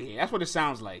stars out of here. That's what it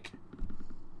sounds like.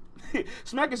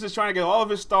 Smack is just trying to get all of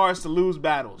his stars to lose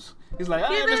battles. He's like,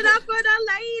 give it up for the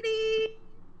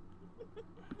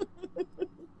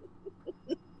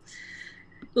lady.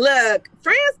 Look,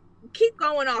 France, keep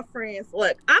going off France.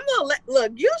 Look, I'm gonna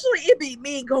look. Usually it be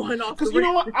me going off. Because you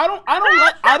know what? I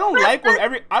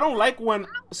don't like when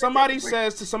somebody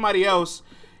says to somebody else,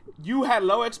 you had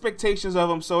low expectations of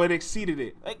them, so it exceeded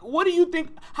it. Like, what do you think?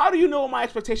 How do you know what my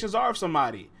expectations are of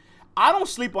somebody? I don't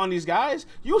sleep on these guys.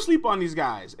 You sleep on these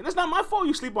guys. And it's not my fault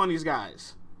you sleep on these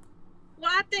guys.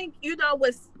 Well, I think,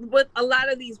 with a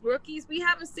lot of these rookies, we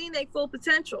haven't seen their full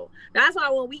potential. That's why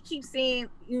when we keep seeing,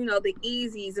 the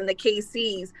Easies and the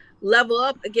KCs level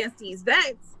up against these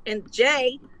vets, and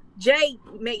Jay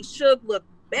made Suge look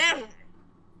bad.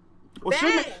 Well,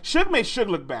 Suge made Suge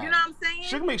look bad. You know what I'm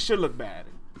saying? Suge made Suge look bad.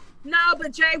 No,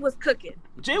 but Jay was cooking.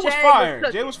 Jay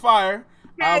was fire.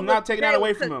 I'm not taking that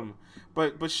away from him.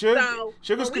 But Suge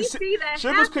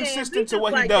was consistent to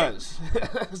what he does.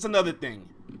 That's another thing.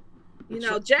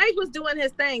 Jay was doing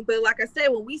his thing, but like I said,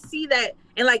 when we see that,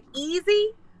 and like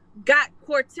Easy got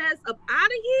Cortez up out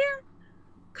of here,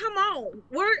 come on.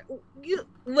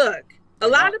 Look, a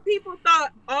lot of people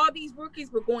thought all these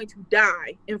rookies were going to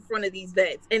die in front of these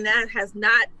vets, and that has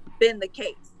not been the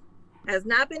case. And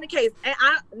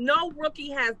no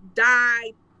rookie has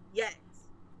died yet.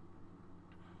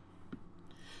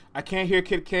 I can't hear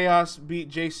Kid Chaos beat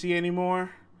JC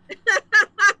anymore.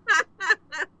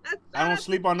 I don't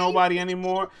sleep on nobody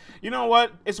anymore. You know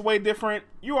what? It's way different.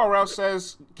 URL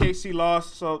says KC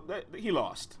lost, so he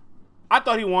lost. I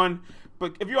thought he won,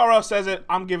 but if URL says it,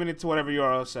 I'm giving it to whatever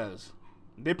URL says.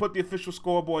 They put the official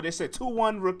scoreboard. They said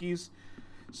 2-1 rookies.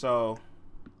 So,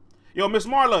 yo, Miss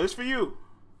Marla, it's for you.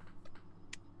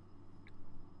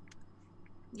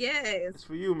 Yes. It's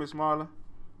for you, Miss Marla.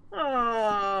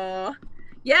 Oh,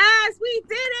 yes, we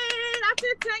did it. After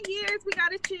 10 years, we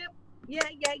got a chip.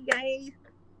 Yay.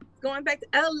 Going back to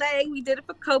LA, we did it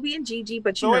for Kobe and Gigi,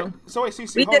 but wait,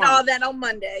 CC, we did all that on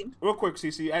Monday. Real quick,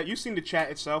 CC, you seen the chat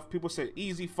itself. People said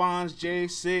Easy, Fonz, Jay,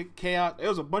 Sick, Chaos. It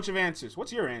was a bunch of answers.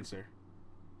 What's your answer?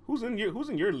 Who's in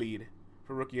your lead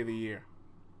for Rookie of the Year?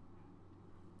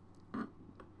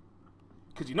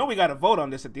 Because you know we got to vote on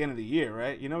this at the end of the year,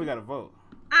 right? You know we got to vote.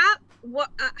 I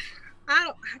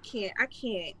can't.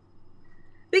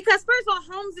 Because first of all,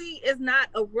 Holmesy is not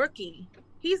a rookie.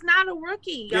 He's not a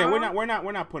rookie, y'all. Yeah, we're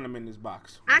not putting him in this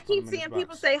box. I keep seeing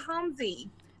people say Holmesy.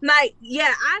 Like,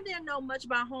 yeah, I didn't know much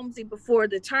about Holmesy before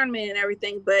the tournament and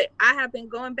everything, but I have been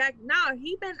going back. No,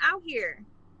 he been out here.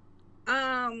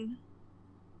 Oh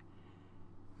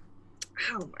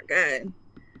my God.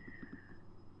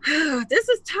 This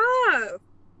is tough.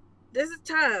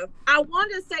 I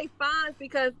want to say Fonz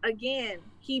because, again,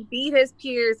 he beat his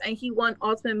peers and he won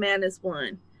Ultimate Madness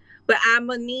 1. But I'm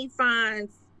going to need Fonz.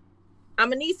 I'm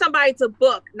going to need somebody to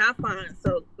book, not Fonz.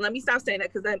 So let me stop saying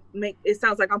that because it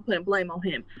sounds like I'm putting blame on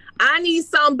him. I need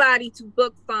somebody to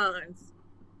book Fonz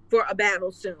for a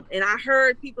battle soon. And I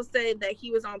heard people say that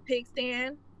he was on Pig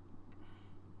Stand.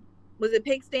 Was it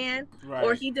Pig Stand? Right.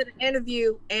 Or he did an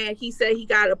interview and he said he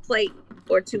got a plate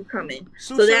or two coming.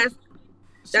 So that's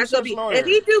gonna be lawyer. If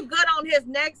he do good on his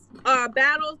next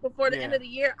battles before the end of the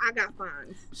year, I got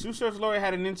Fonz. Susur's lawyer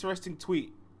had an interesting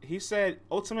tweet. He said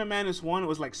Ultimate Madness 1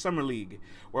 was like Summer League,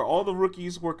 where all the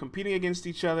rookies were competing against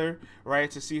each other, right,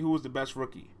 to see who was the best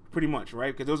rookie, pretty much,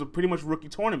 right? Because it was a pretty much rookie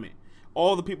tournament.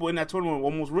 All the people in that tournament were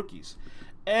almost rookies.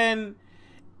 And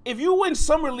if you win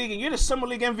Summer League and you're the Summer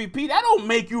League MVP, that don't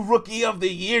make you Rookie of the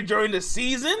Year during the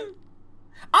season.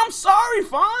 I'm sorry,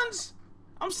 Fonz.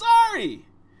 I'm sorry.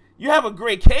 You have a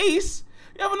great case.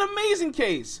 You have an amazing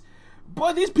case.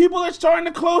 But these people are starting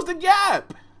to close the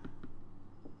gap.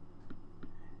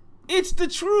 It's the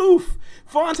truth.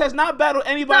 Fonz has not battled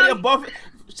anybody above...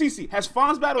 Cece, has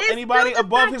Fonz battled anybody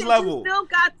above his level?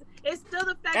 It's still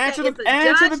the fact that it's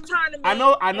a judge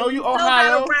tournament. I know you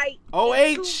Ohio.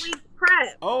 OH.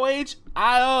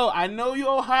 I know you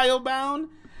Ohio bound.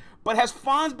 But has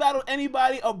Fonz battled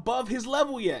anybody above his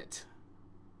level yet?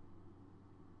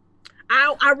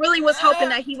 I really was hoping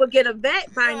that he would get a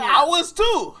vet by now. I was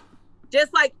too.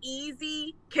 Just like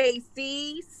Easy,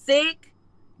 KC, Sick.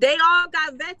 They all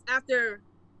got vets after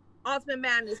Ultimate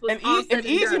Madness was all said and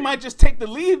Easy done. might just take the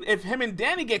lead if him and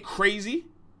Danny get crazy.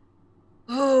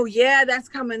 Oh, yeah, that's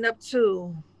coming up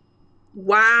too.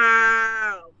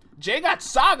 Wow. Jay got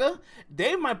Saga.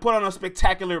 Dave might put on a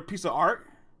spectacular piece of art.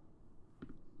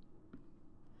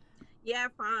 Yeah,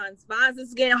 Fonz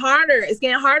is getting harder. It's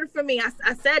getting harder for me. I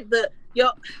said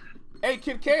Hey,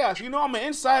 Kid Chaos, you know I'm an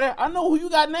insider. I know who you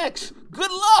got next.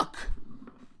 Good luck.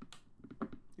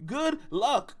 Good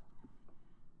luck.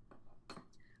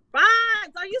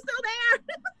 Fonz, are you still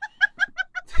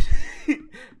there?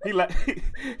 He like he's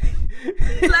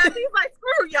like,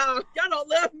 screw y'all. Y'all don't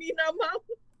love me no more.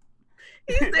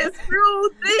 He said, screw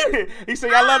this. He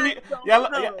said, y'all love me.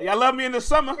 Y'all love me in the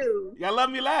summer. Y'all love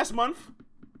me last month.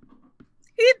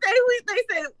 They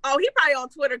said, oh, he probably on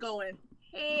Twitter going,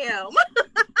 him.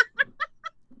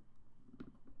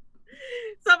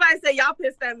 Somebody said, y'all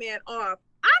pissed that man off.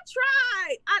 I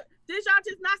tried. Did y'all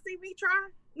just not see me try?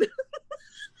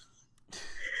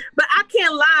 But I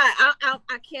can't lie.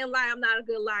 I can't lie. I'm not a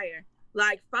good liar.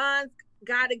 Like, Fonz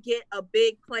got to get a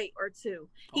big plate or two.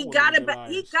 He got to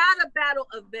battle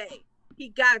a Vay. He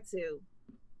got to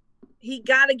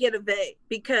get a Vay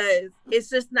because it's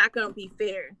just not going to be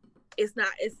fair. It's not.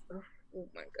 Oh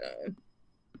my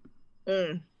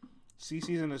God.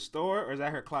 Cece's in the store, or is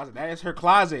that her closet? That is her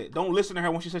closet. Don't listen to her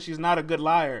when she says she's not a good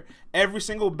liar. Every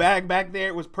single bag back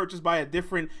there was purchased by a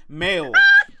different male.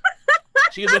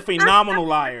 She is a phenomenal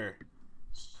liar.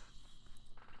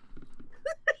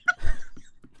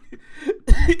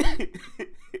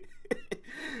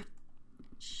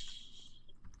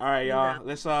 All right, y'all.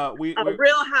 Let's a real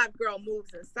hot girl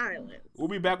moves in silence. We'll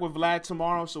be back with Vlad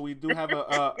tomorrow, so we do have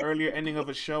a earlier ending of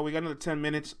a show. We got another 10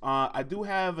 minutes. I do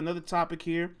have another topic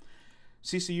here.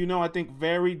 Cece, I think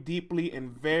very deeply and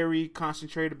very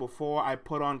concentrated before I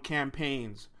put on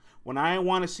campaigns. When I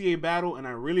want to see a battle and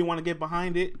I really want to get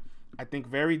behind it, I think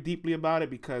very deeply about it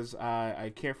because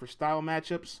I care for style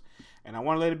matchups, and I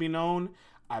want to let it be known.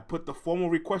 I put the formal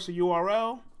requested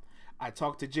URL. I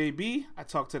talk to JB. I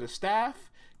talk to the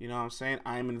staff. You know what I'm saying?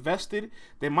 I am invested.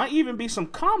 There might even be some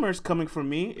commerce coming from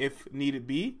me if needed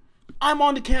be. I'm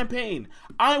on the campaign.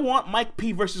 I want Mike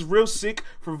P versus Real Sick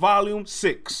for Volume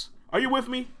 6. Are you with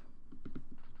me?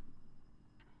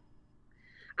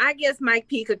 I guess Mike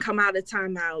P could come out of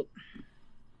timeout.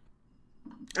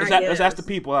 Let's ask the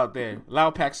people out there.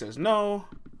 Loud Pack says no.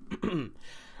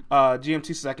 GMT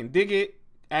says I can dig it.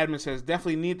 Admin says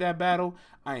definitely need that battle.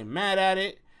 I ain't mad at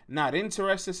it. Not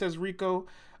interested, says Rico.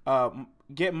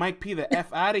 Get Mike P the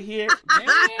F out of here.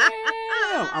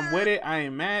 Damn, I'm with it. I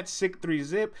ain't mad. Sick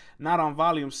 3-zip. Not on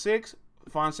Volume 6.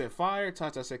 Fawn said fire.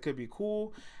 Tata said could be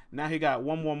cool. Now he got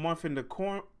one more month in the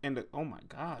corn. Oh my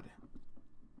God.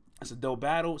 That's a dope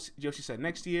battle. Yoshi said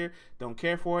next year. Don't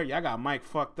care for it. Y'all got Mike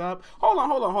fucked up. Hold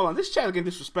on. This chat is getting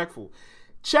disrespectful.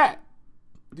 Chat,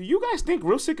 do you guys think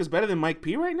Real Sick is better than Mike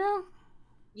P right now?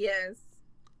 Yes.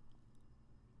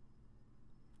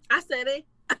 I said it.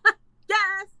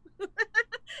 Yes.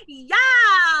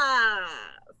 Yes.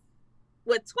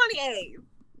 With 28.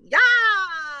 Yes.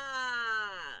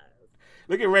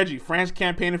 Look at Reggie. France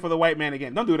campaigning for the white man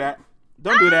again. Don't do that.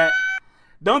 Don't do that.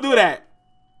 Don't do that.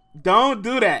 Don't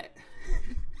do that.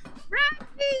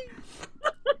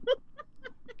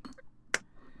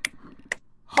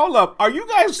 Hold up. Are you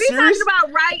guys serious? We're talking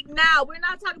about right now. We're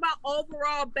not talking about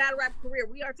overall battle rap career.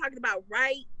 We are talking about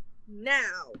right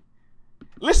now.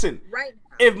 Listen. Right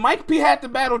now. If Mike P had to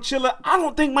battle Chilla, I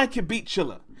don't think Mike could beat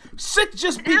Chilla. Sick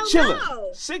just beat Chilla. No.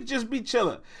 Sick just beat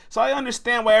Chilla. So I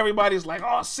understand why everybody's like,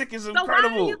 oh, Sick is incredible.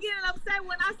 So why are you getting upset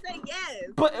when I say yes?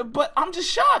 But I'm just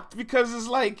shocked because it's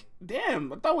like,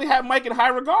 damn, I thought we had Mike in high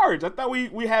regards. I thought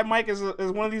we had Mike as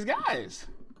one of these guys.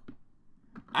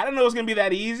 I didn't know it was going to be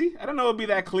that easy. I didn't know it would be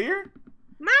that clear.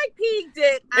 Mike P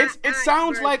did. It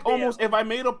sounds like almost if I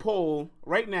made a poll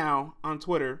right now on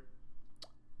Twitter,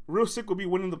 Real Sick would be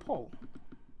winning the poll.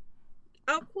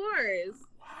 Of course.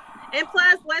 And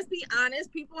plus, let's be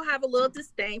honest, people have a little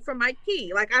disdain for Mike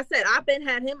P. Like I said, I've been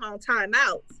had him on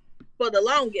timeouts for the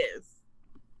longest.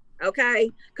 Okay?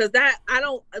 Because that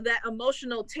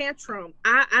emotional tantrum,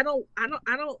 I don't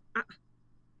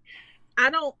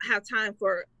have time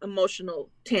for emotional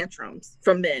tantrums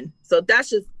from men. So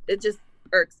it just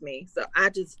irks me. So I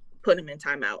just put him in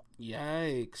timeout.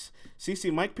 Yikes.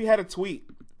 CC, Mike P had a tweet.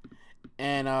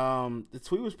 And the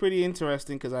tweet was pretty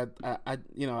interesting because I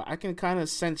can kind of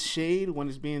sense shade when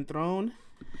it's being thrown.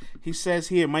 He says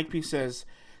here, Mike P says,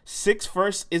 6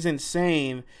 first is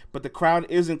insane, but the crowd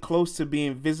isn't close to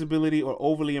being visibility or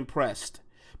overly impressed.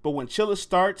 But when Chilla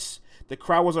starts, the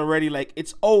crowd was already like,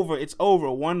 it's over.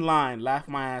 One line, laugh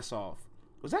my ass off.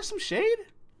 Was that some shade?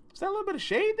 Was that a little bit of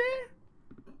shade there?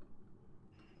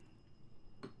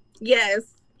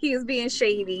 Yes, he was being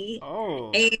shady.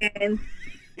 Oh. And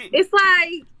it's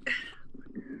like,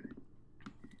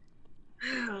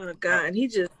 oh God,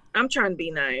 I'm trying to be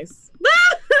nice.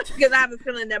 Because I have a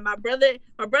feeling that my brother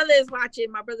is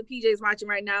watching, my brother PJ is watching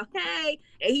right now. Hey,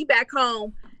 and he back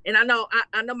home. And I know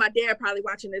my dad probably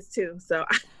watching this too. So I'm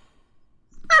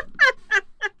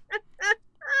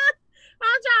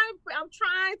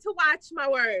trying to watch my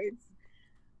words.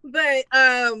 But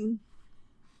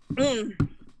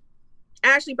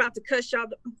actually about to cuss y'all.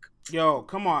 Yo,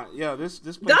 come on. Yo, this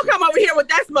place. Don't come over here with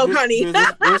that smoke, honey.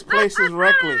 This place is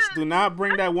reckless. Do not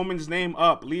bring that woman's name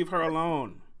up. Leave her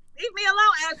alone. Leave me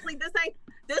alone, Ashley. This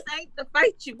ain't the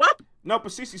fight you want. No,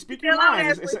 but Cece, speak your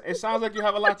mind. It sounds like you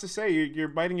have a lot to say. You're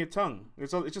biting your tongue.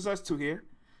 It's just us two here.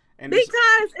 And because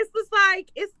it's just like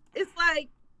it's like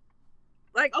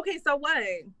okay, so what?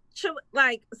 So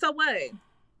what?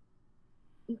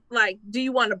 Like, do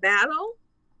you want to battle?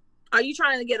 Are you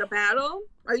trying to get a battle?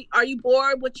 Are you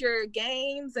bored with your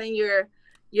games and your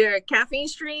caffeine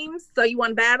streams? So you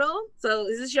want to battle? So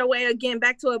is this your way of getting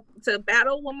back to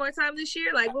battle one more time this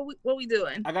year? Like what we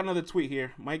doing? I got another tweet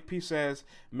here. Mike P says,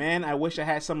 "Man, I wish I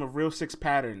had some of Real Sick's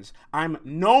patterns. I'm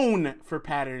known for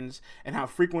patterns and how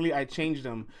frequently I change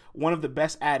them. One of the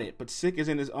best at it, but Sick is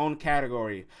in his own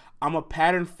category. I'm a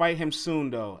pattern fight him soon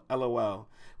though. LOL."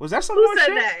 Was that some more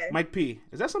shade? That? Mike P.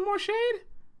 Is that some more shade?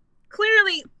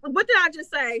 Clearly, what did I just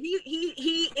say?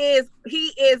 He is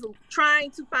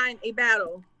trying to find a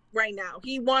battle right now.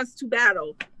 He wants to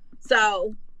battle,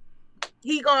 so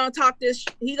he gonna talk this.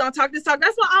 He gonna talk this talk.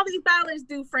 That's what all these battlers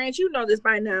do, friends. You know this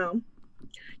by now.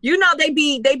 You know they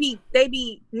be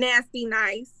nasty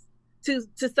nice to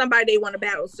somebody they want to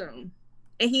battle soon,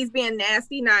 and he's being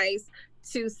nasty nice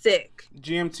too sick.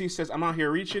 GMT says, I'm out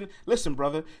here reaching. Listen,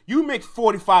 brother, you make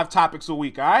 45 topics a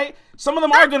week, all right? Some of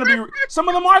them are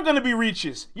gonna be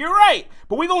reaches. You're right,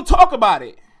 but we're gonna talk about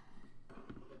it.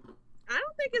 I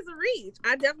don't think it's a reach.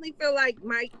 I definitely feel like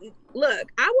Mike.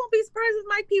 Look, I won't be surprised if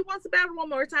Mike P wants to battle one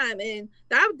more time, and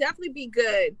that would definitely be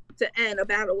good to end a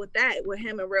battle with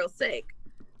him and Real Sick.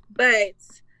 But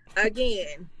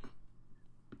again,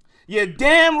 you're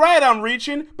damn right I'm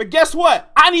reaching, but guess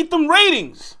what? I need them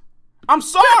ratings. I'm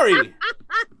sorry.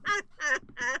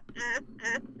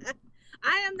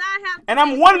 I am not happy. And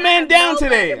I'm one man down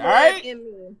today, all right?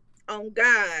 Oh,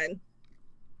 God.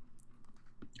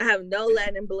 I have no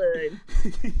Latin blood.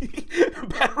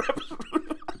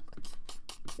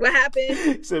 What happened?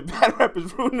 He said, battle rap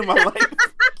is ruining my life.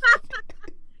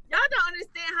 Y'all don't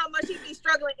understand how much he be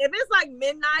struggling. If it's like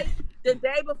midnight the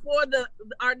day before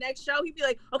our next show, he'd be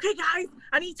like, okay, guys,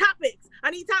 I need topics.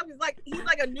 Like, he's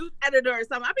like a news editor or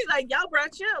something. I'd be like, yo, bro,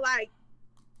 chill. Like,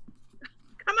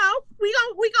 come on. We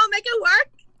gonna make it work.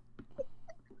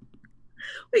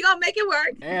 We gonna make it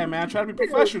work. Yeah, man, I try to be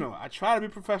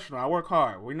professional. I work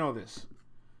hard. We know this.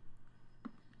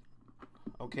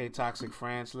 Okay, Toxic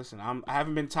France. Listen, I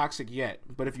haven't been toxic yet,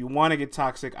 but if you want to get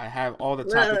toxic, I have all the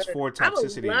topics for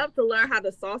toxicity. I would love to learn how to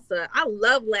salsa. I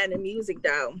love Latin music,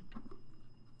 though.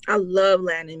 I love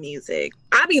Latin music.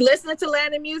 I be listening to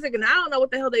Latin music, and I don't know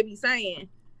what the hell they be saying,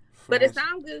 but it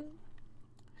sounds good.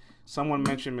 Someone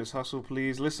mentioned Miss Hustle,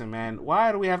 please. Listen, man,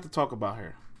 why do we have to talk about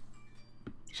her?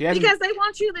 Because they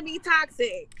want you to be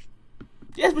toxic.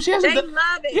 Yes, but she hasn't. They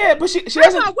love it. Yeah, but she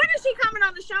hasn't. When is she coming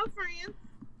on the show, friend?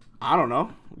 I don't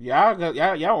know. Y'all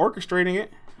orchestrating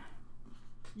it.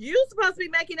 You supposed to be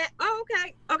making it. Oh,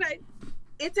 okay.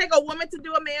 It take a woman to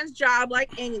do a man's job, like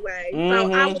anyway.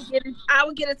 So I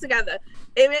will get it together.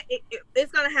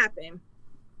 It's gonna happen.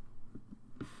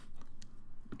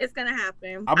 It's gonna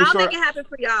happen. I'll make it happen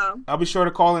for y'all. I'll be sure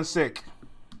to call in sick.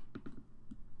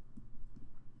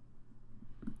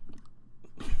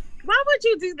 Why would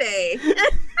you do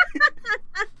that?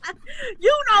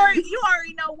 You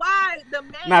already know why the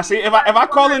man. Now, see, if I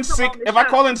call in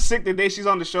sick the day she's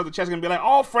on the show, the chat's gonna be like,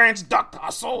 "Oh, France ducked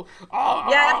hustle."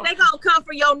 Yeah, they gonna come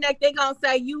for your neck. They gonna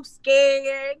say you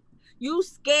scared, you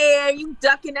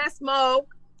ducking that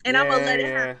smoke, and I'm gonna let it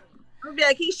happen. I'm gonna be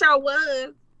like, he sure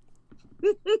was.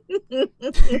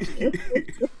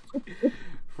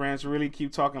 France really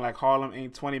keep talking like Harlem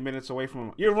ain't 20 minutes away from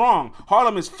him. You're wrong.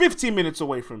 Harlem is 15 minutes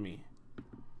away from me.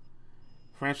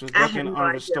 France was ducking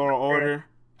on Restore Order.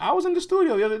 I was in the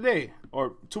studio the other day,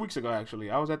 or 2 weeks ago, actually.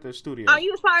 I was at the studio. Oh,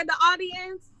 you was part of the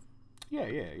audience? Yeah.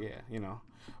 You know,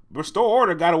 Restore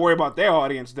Order got to worry about their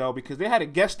audience, though, because they had a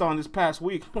guest on this past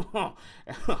week,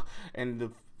 and the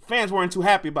fans weren't too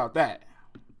happy about that.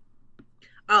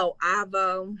 Oh,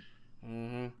 Avo.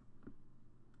 Mm-hmm.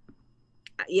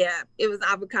 Yeah, it was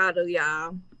Avocado,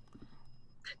 y'all.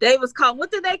 They was called,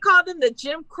 what did they call them? The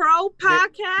Jim Crow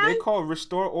podcast? They called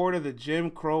Restore Order the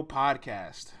Jim Crow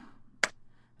podcast.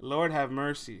 Lord have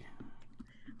mercy.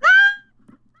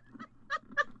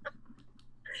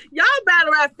 Y'all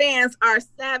battle rap fans are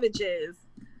savages.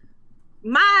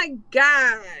 My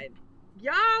God.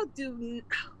 Y'all do.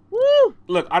 Woo.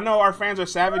 Look, I know our fans are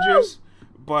savages,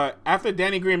 but after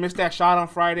Danny Green missed that shot on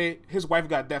Friday, his wife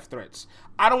got death threats.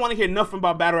 I don't want to hear nothing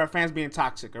about battle rap fans being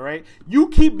toxic, all right? You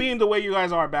keep being the way you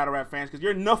guys are, battle rap fans, because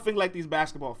you're nothing like these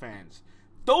basketball fans.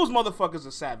 Those motherfuckers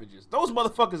are savages. Those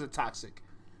motherfuckers are toxic.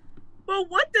 But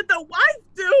what did the wife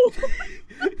do?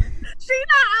 She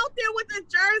not out there with the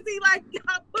jersey like,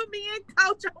 y'all put me in,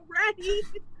 coach, I'm ready.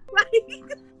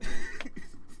 Like,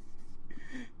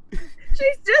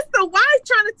 she's just the wife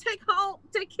trying to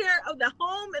take care of the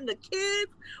home and the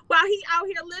kids while he out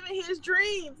here living his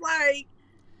dreams. Like,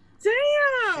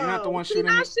 damn. She's not the one shooting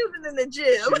in the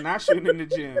gym. She's not shooting in the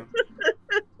gym.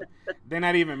 They're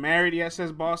not even married yet,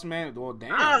 says Boss Man. Well,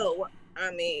 damn. Oh, I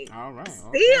mean, all right.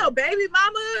 Still, okay. Baby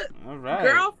mama, all right,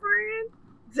 girlfriend.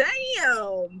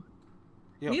 Damn.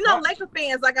 Yo, you know, Laker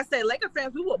fans, like I said, Laker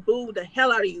fans, we will boo the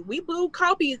hell out of you. We booed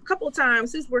Kobe a couple of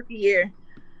times this rookie year.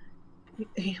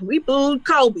 We booed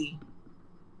Kobe.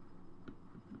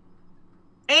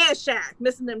 And Shaq,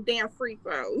 missing them damn free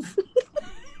throws.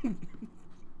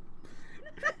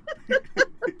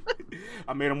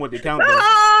 I made them when they count,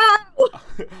 though.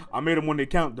 I made them when they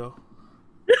count, though.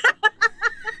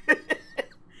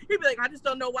 He'd be like, I just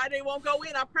don't know why they won't go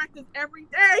in. I practice every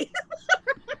day.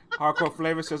 Hardcore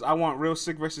Flavor says, I want Real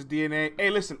Sick versus DNA. Hey,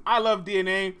 listen, I love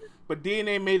DNA, but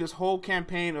DNA made this whole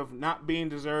campaign of not being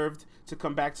deserved to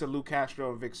come back to Lou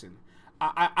Castro and Vixen.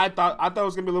 I thought it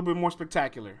was going to be a little bit more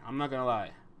spectacular. I'm not going to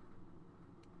lie.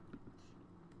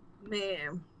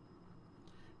 Man.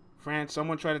 France,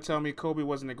 someone tried to tell me Kobe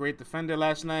wasn't a great defender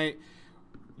last night.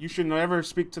 You should never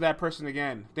speak to that person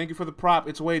again. Thank you for the prop.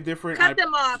 It's way different. Cut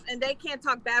them off, and they can't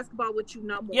talk basketball with you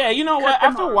no more. Yeah, you know what?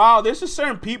 After a while, there's just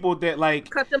certain people that like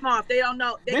cut them off. They don't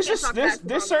know. There's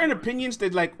certain opinions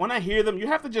that like when I hear them, you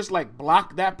have to just like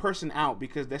block that person out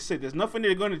because that's it. There's nothing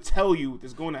they're going to tell you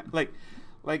that's going to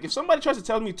like if somebody tries to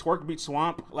tell me Twerk beat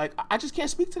Swamp, like I just can't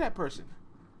speak to that person.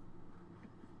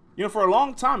 You know, for a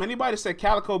long time, anybody that said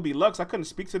Calico beat Lux, I couldn't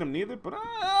speak to them neither. But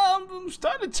I'm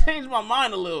starting to change my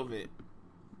mind a little bit.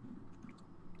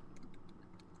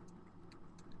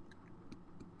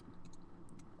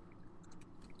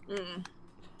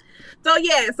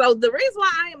 So the reason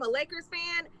why I am a Lakers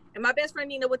fan, and my best friend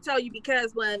Nina would tell you,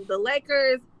 because when the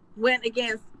Lakers went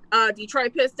against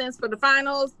Detroit Pistons for the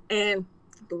finals and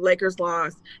the Lakers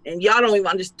lost, and y'all don't even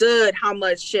understood how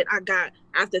much shit I got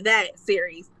after that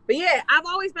series. But yeah, I've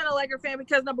always been a Laker fan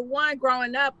because number one,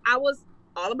 growing up, I was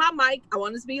all about Mike. I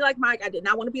wanted to be like Mike. I did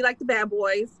not want to be like the bad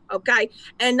boys. Okay.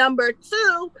 And number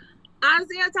two,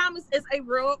 Isaiah Thomas is a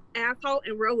real asshole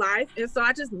in real life. And so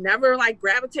I just never like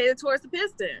gravitated towards the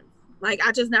Pistons. Like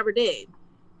I just never did.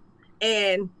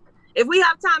 And if we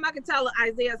have time, I can tell an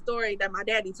Isaiah story that my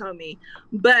daddy told me.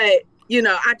 But, you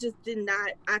know, I just didn't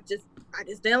like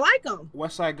him.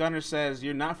 Westside Gunner says,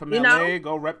 you're not from LA.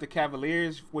 Go rep the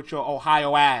Cavaliers with your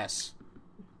Ohio ass.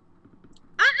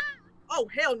 Oh,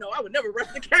 hell no. I would never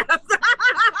rep the Cavs.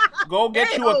 Go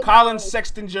get you a Colin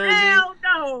Sexton jersey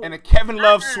and a Kevin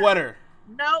Love sweater.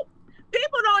 Nope.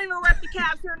 People don't even rep the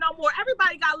Cavs here no more.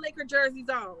 Everybody got Laker jerseys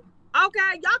on.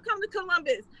 Okay, y'all come to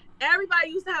Columbus.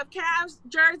 Everybody used to have Cavs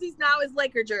jerseys. Now it's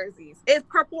Laker jerseys. It's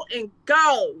purple and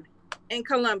gold in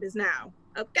Columbus now.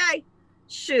 Okay?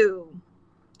 Shoo.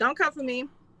 Don't come for me.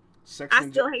 I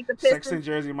still hate the Pistons. Sexton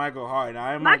jersey might go hard.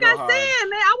 Like I said,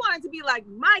 man, I wanted to be like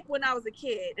Mike when I was a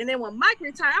kid. And then when Mike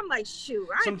retired, I'm like, shoot.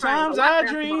 Sometimes I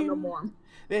dream no more.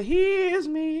 That he is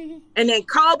me. And then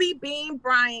Kobe Bean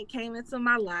Bryant came into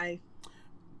my life.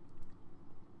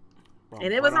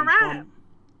 And it was a wrap.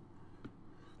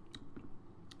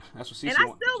 That's what CeCe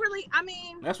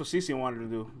That's what CeCe wanted to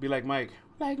do. Be like Mike.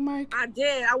 Like Mike. I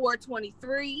did. I wore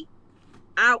 23.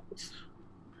 I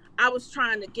was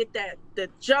trying to get the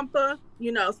jumper,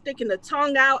 you know, sticking the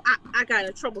tongue out. I got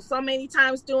in trouble so many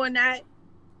times doing that,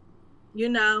 you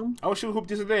know. I was shooting hoop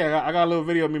this day. I got a little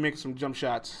video of me making some jump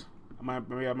shots.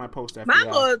 Maybe I might post that. My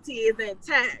loyalty is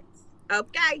intact.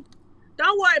 Okay,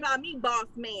 don't worry about me, boss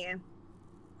man.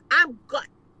 I'm good.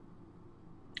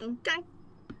 Okay.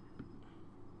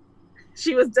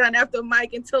 She was done after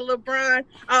Mike until LeBron.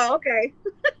 Oh, okay.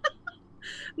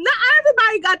 Not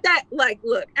everybody got that. Like,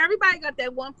 look, everybody got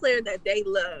that one player that they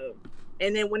love.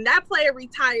 And then when that player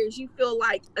retires, you feel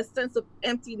like a sense of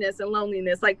emptiness and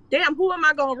loneliness. Like, damn, who am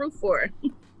I going to root for?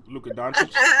 Luka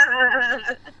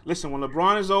Doncic. Listen, when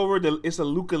LeBron is over, it's a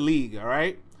Luka league, all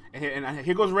right? And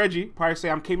here goes Reggie. Probably say,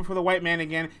 I'm caping for the white man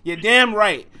again. You're damn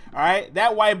right, all right?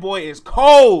 That white boy is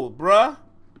cold, bruh.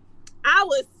 I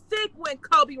was sick when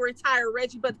Kobe retired,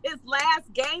 Reggie, but his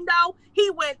last game, though, he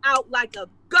went out like a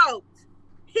goat.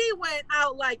 He went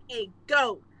out like a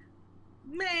goat.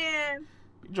 Man.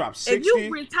 You dropped 60. If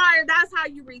you retire, that's how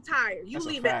you retire. You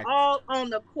leave it all on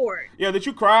the court. Yeah, did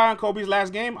you cry on Kobe's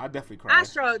last game? I definitely cried. I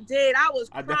sure did. I was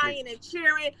crying and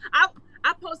cheering. I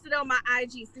posted on my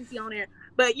IG, CeCe on there.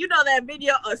 But you know that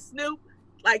video of Snoop,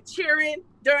 like, cheering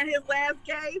during his last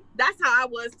game? That's how I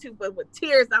was, too, but with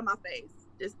tears on my face.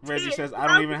 Reggie says, I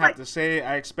don't even have to say it.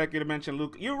 I expect you to mention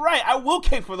Luke. You're right. I will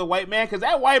cape for the white man because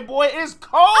that white boy is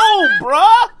cold,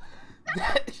 bruh.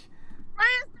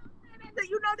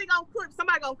 You know they gonna clip.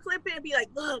 Somebody gonna clip it and be like,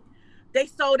 look, they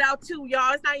sold out too,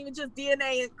 y'all. It's not even just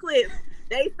DNA and clips.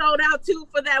 They sold out too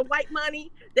for that white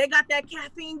money. They got that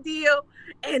caffeine deal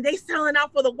and they selling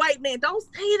out for the white man. Don't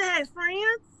say that,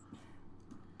 friends.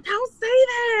 Don't say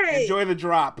that. Enjoy the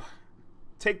drop.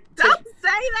 Don't say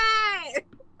that.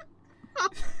 Oh,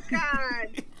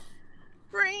 God.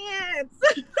 Friends.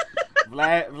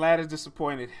 Vlad is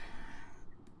disappointed.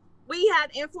 We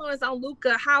had influence on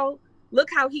Luka. Look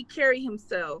how he carried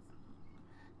himself.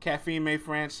 Caffeine made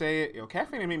France say it. Yo,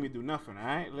 caffeine didn't make me do nothing, all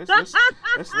right? Let's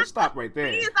stop right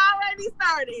there. He is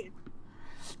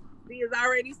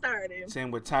already started. Same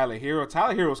with Tyler Hero.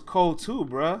 Tyler Hero's cold too,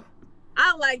 bruh.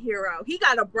 I like Hero. He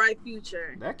got a bright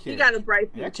future. That kid. He got a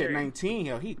bright future. That kid 19,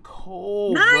 yo, he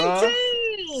cold,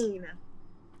 19! Bruh.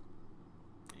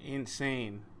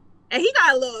 Insane. And he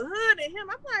got a little hood in him.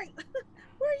 I'm like,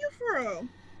 where are you from?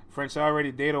 French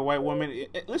already date a white woman.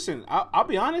 Listen, I'll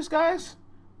be honest, guys.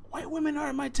 White women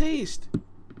aren't my taste.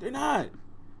 They're not.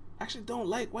 I actually don't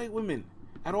like white women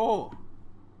at all.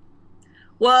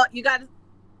 Well, you got to...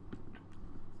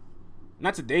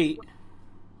 Not to date.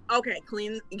 Okay,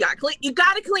 clean. You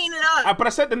gotta clean it up. But I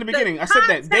said in the beginning. I said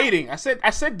that dating. I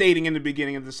said dating in the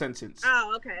beginning of the sentence.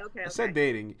 Oh, okay. I said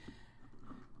dating.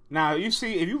 Now you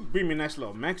see, if you bring me a nice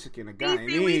little Mexican, a guy,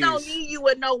 we don't need you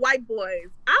with no white boys.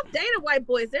 I've dated white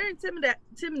boys. They're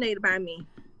intimidated by me.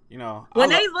 You know, when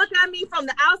they look at me from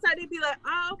the outside, they be like,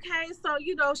 "Oh, okay, so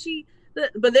you know she."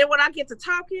 But then when I get to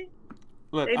talking.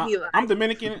 Look, I'm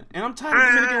Dominican, and I'm tired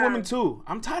of Dominican women too.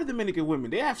 I'm tired of Dominican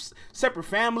women. They have separate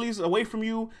families away from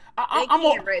you. I'm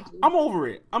over it.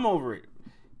 I'm over it.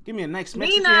 Give me a nice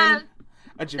Mexican, Nina.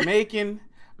 A Jamaican,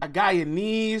 a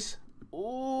Guyanese.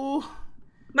 Ooh.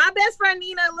 My best friend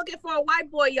Nina looking for a white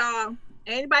boy, y'all.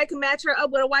 Anybody can match her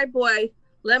up with a white boy.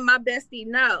 Let my bestie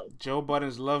know. Joe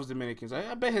Budden loves Dominicans.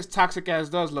 I bet his toxic ass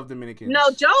does love Dominicans. No,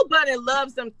 Joe Budden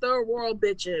loves them third world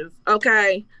bitches.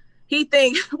 Okay. He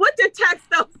thinks, what did text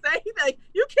though say? He's like,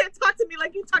 you can't talk to me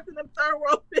like you talk to them third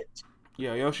world bitches.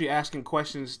 Yeah, Yoshi asking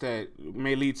questions that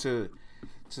may lead to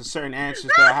certain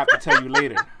answers that I have to tell you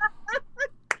later.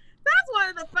 That's one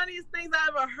of the funniest things I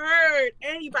ever heard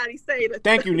anybody say.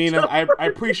 Thank you, Nina. I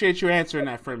appreciate you answering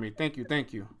that for me. Thank you.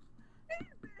 Third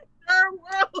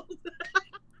world.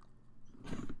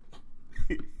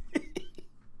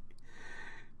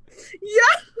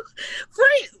 Yeah,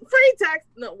 free text.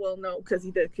 No, because he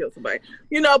did kill somebody.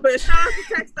 You know, but shout out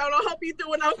to Text Stone. I hope you're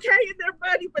doing okay in there,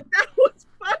 buddy. But that was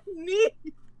funny.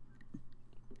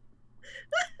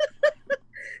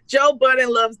 Joe Budden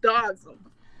loves dogs. All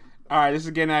right, this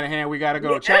is getting out of hand. We gotta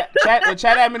go. The chat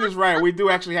admin is right. We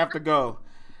do actually have to go.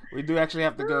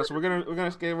 So we're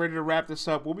gonna get ready to wrap this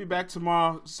up. We'll be back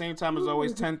tomorrow, same time as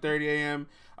always, 10:30 a.m.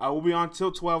 We'll be on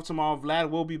till 12 tomorrow. Vlad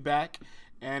will be back,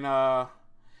 and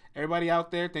everybody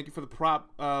out there, thank you for the prop,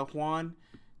 Juan.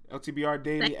 LTBR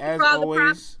Daily, as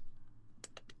always.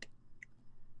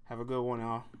 Have a good one,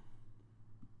 y'all.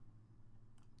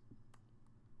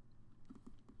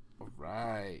 All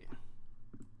right.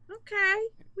 Okay.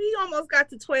 We almost got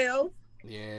to 12. Yeah.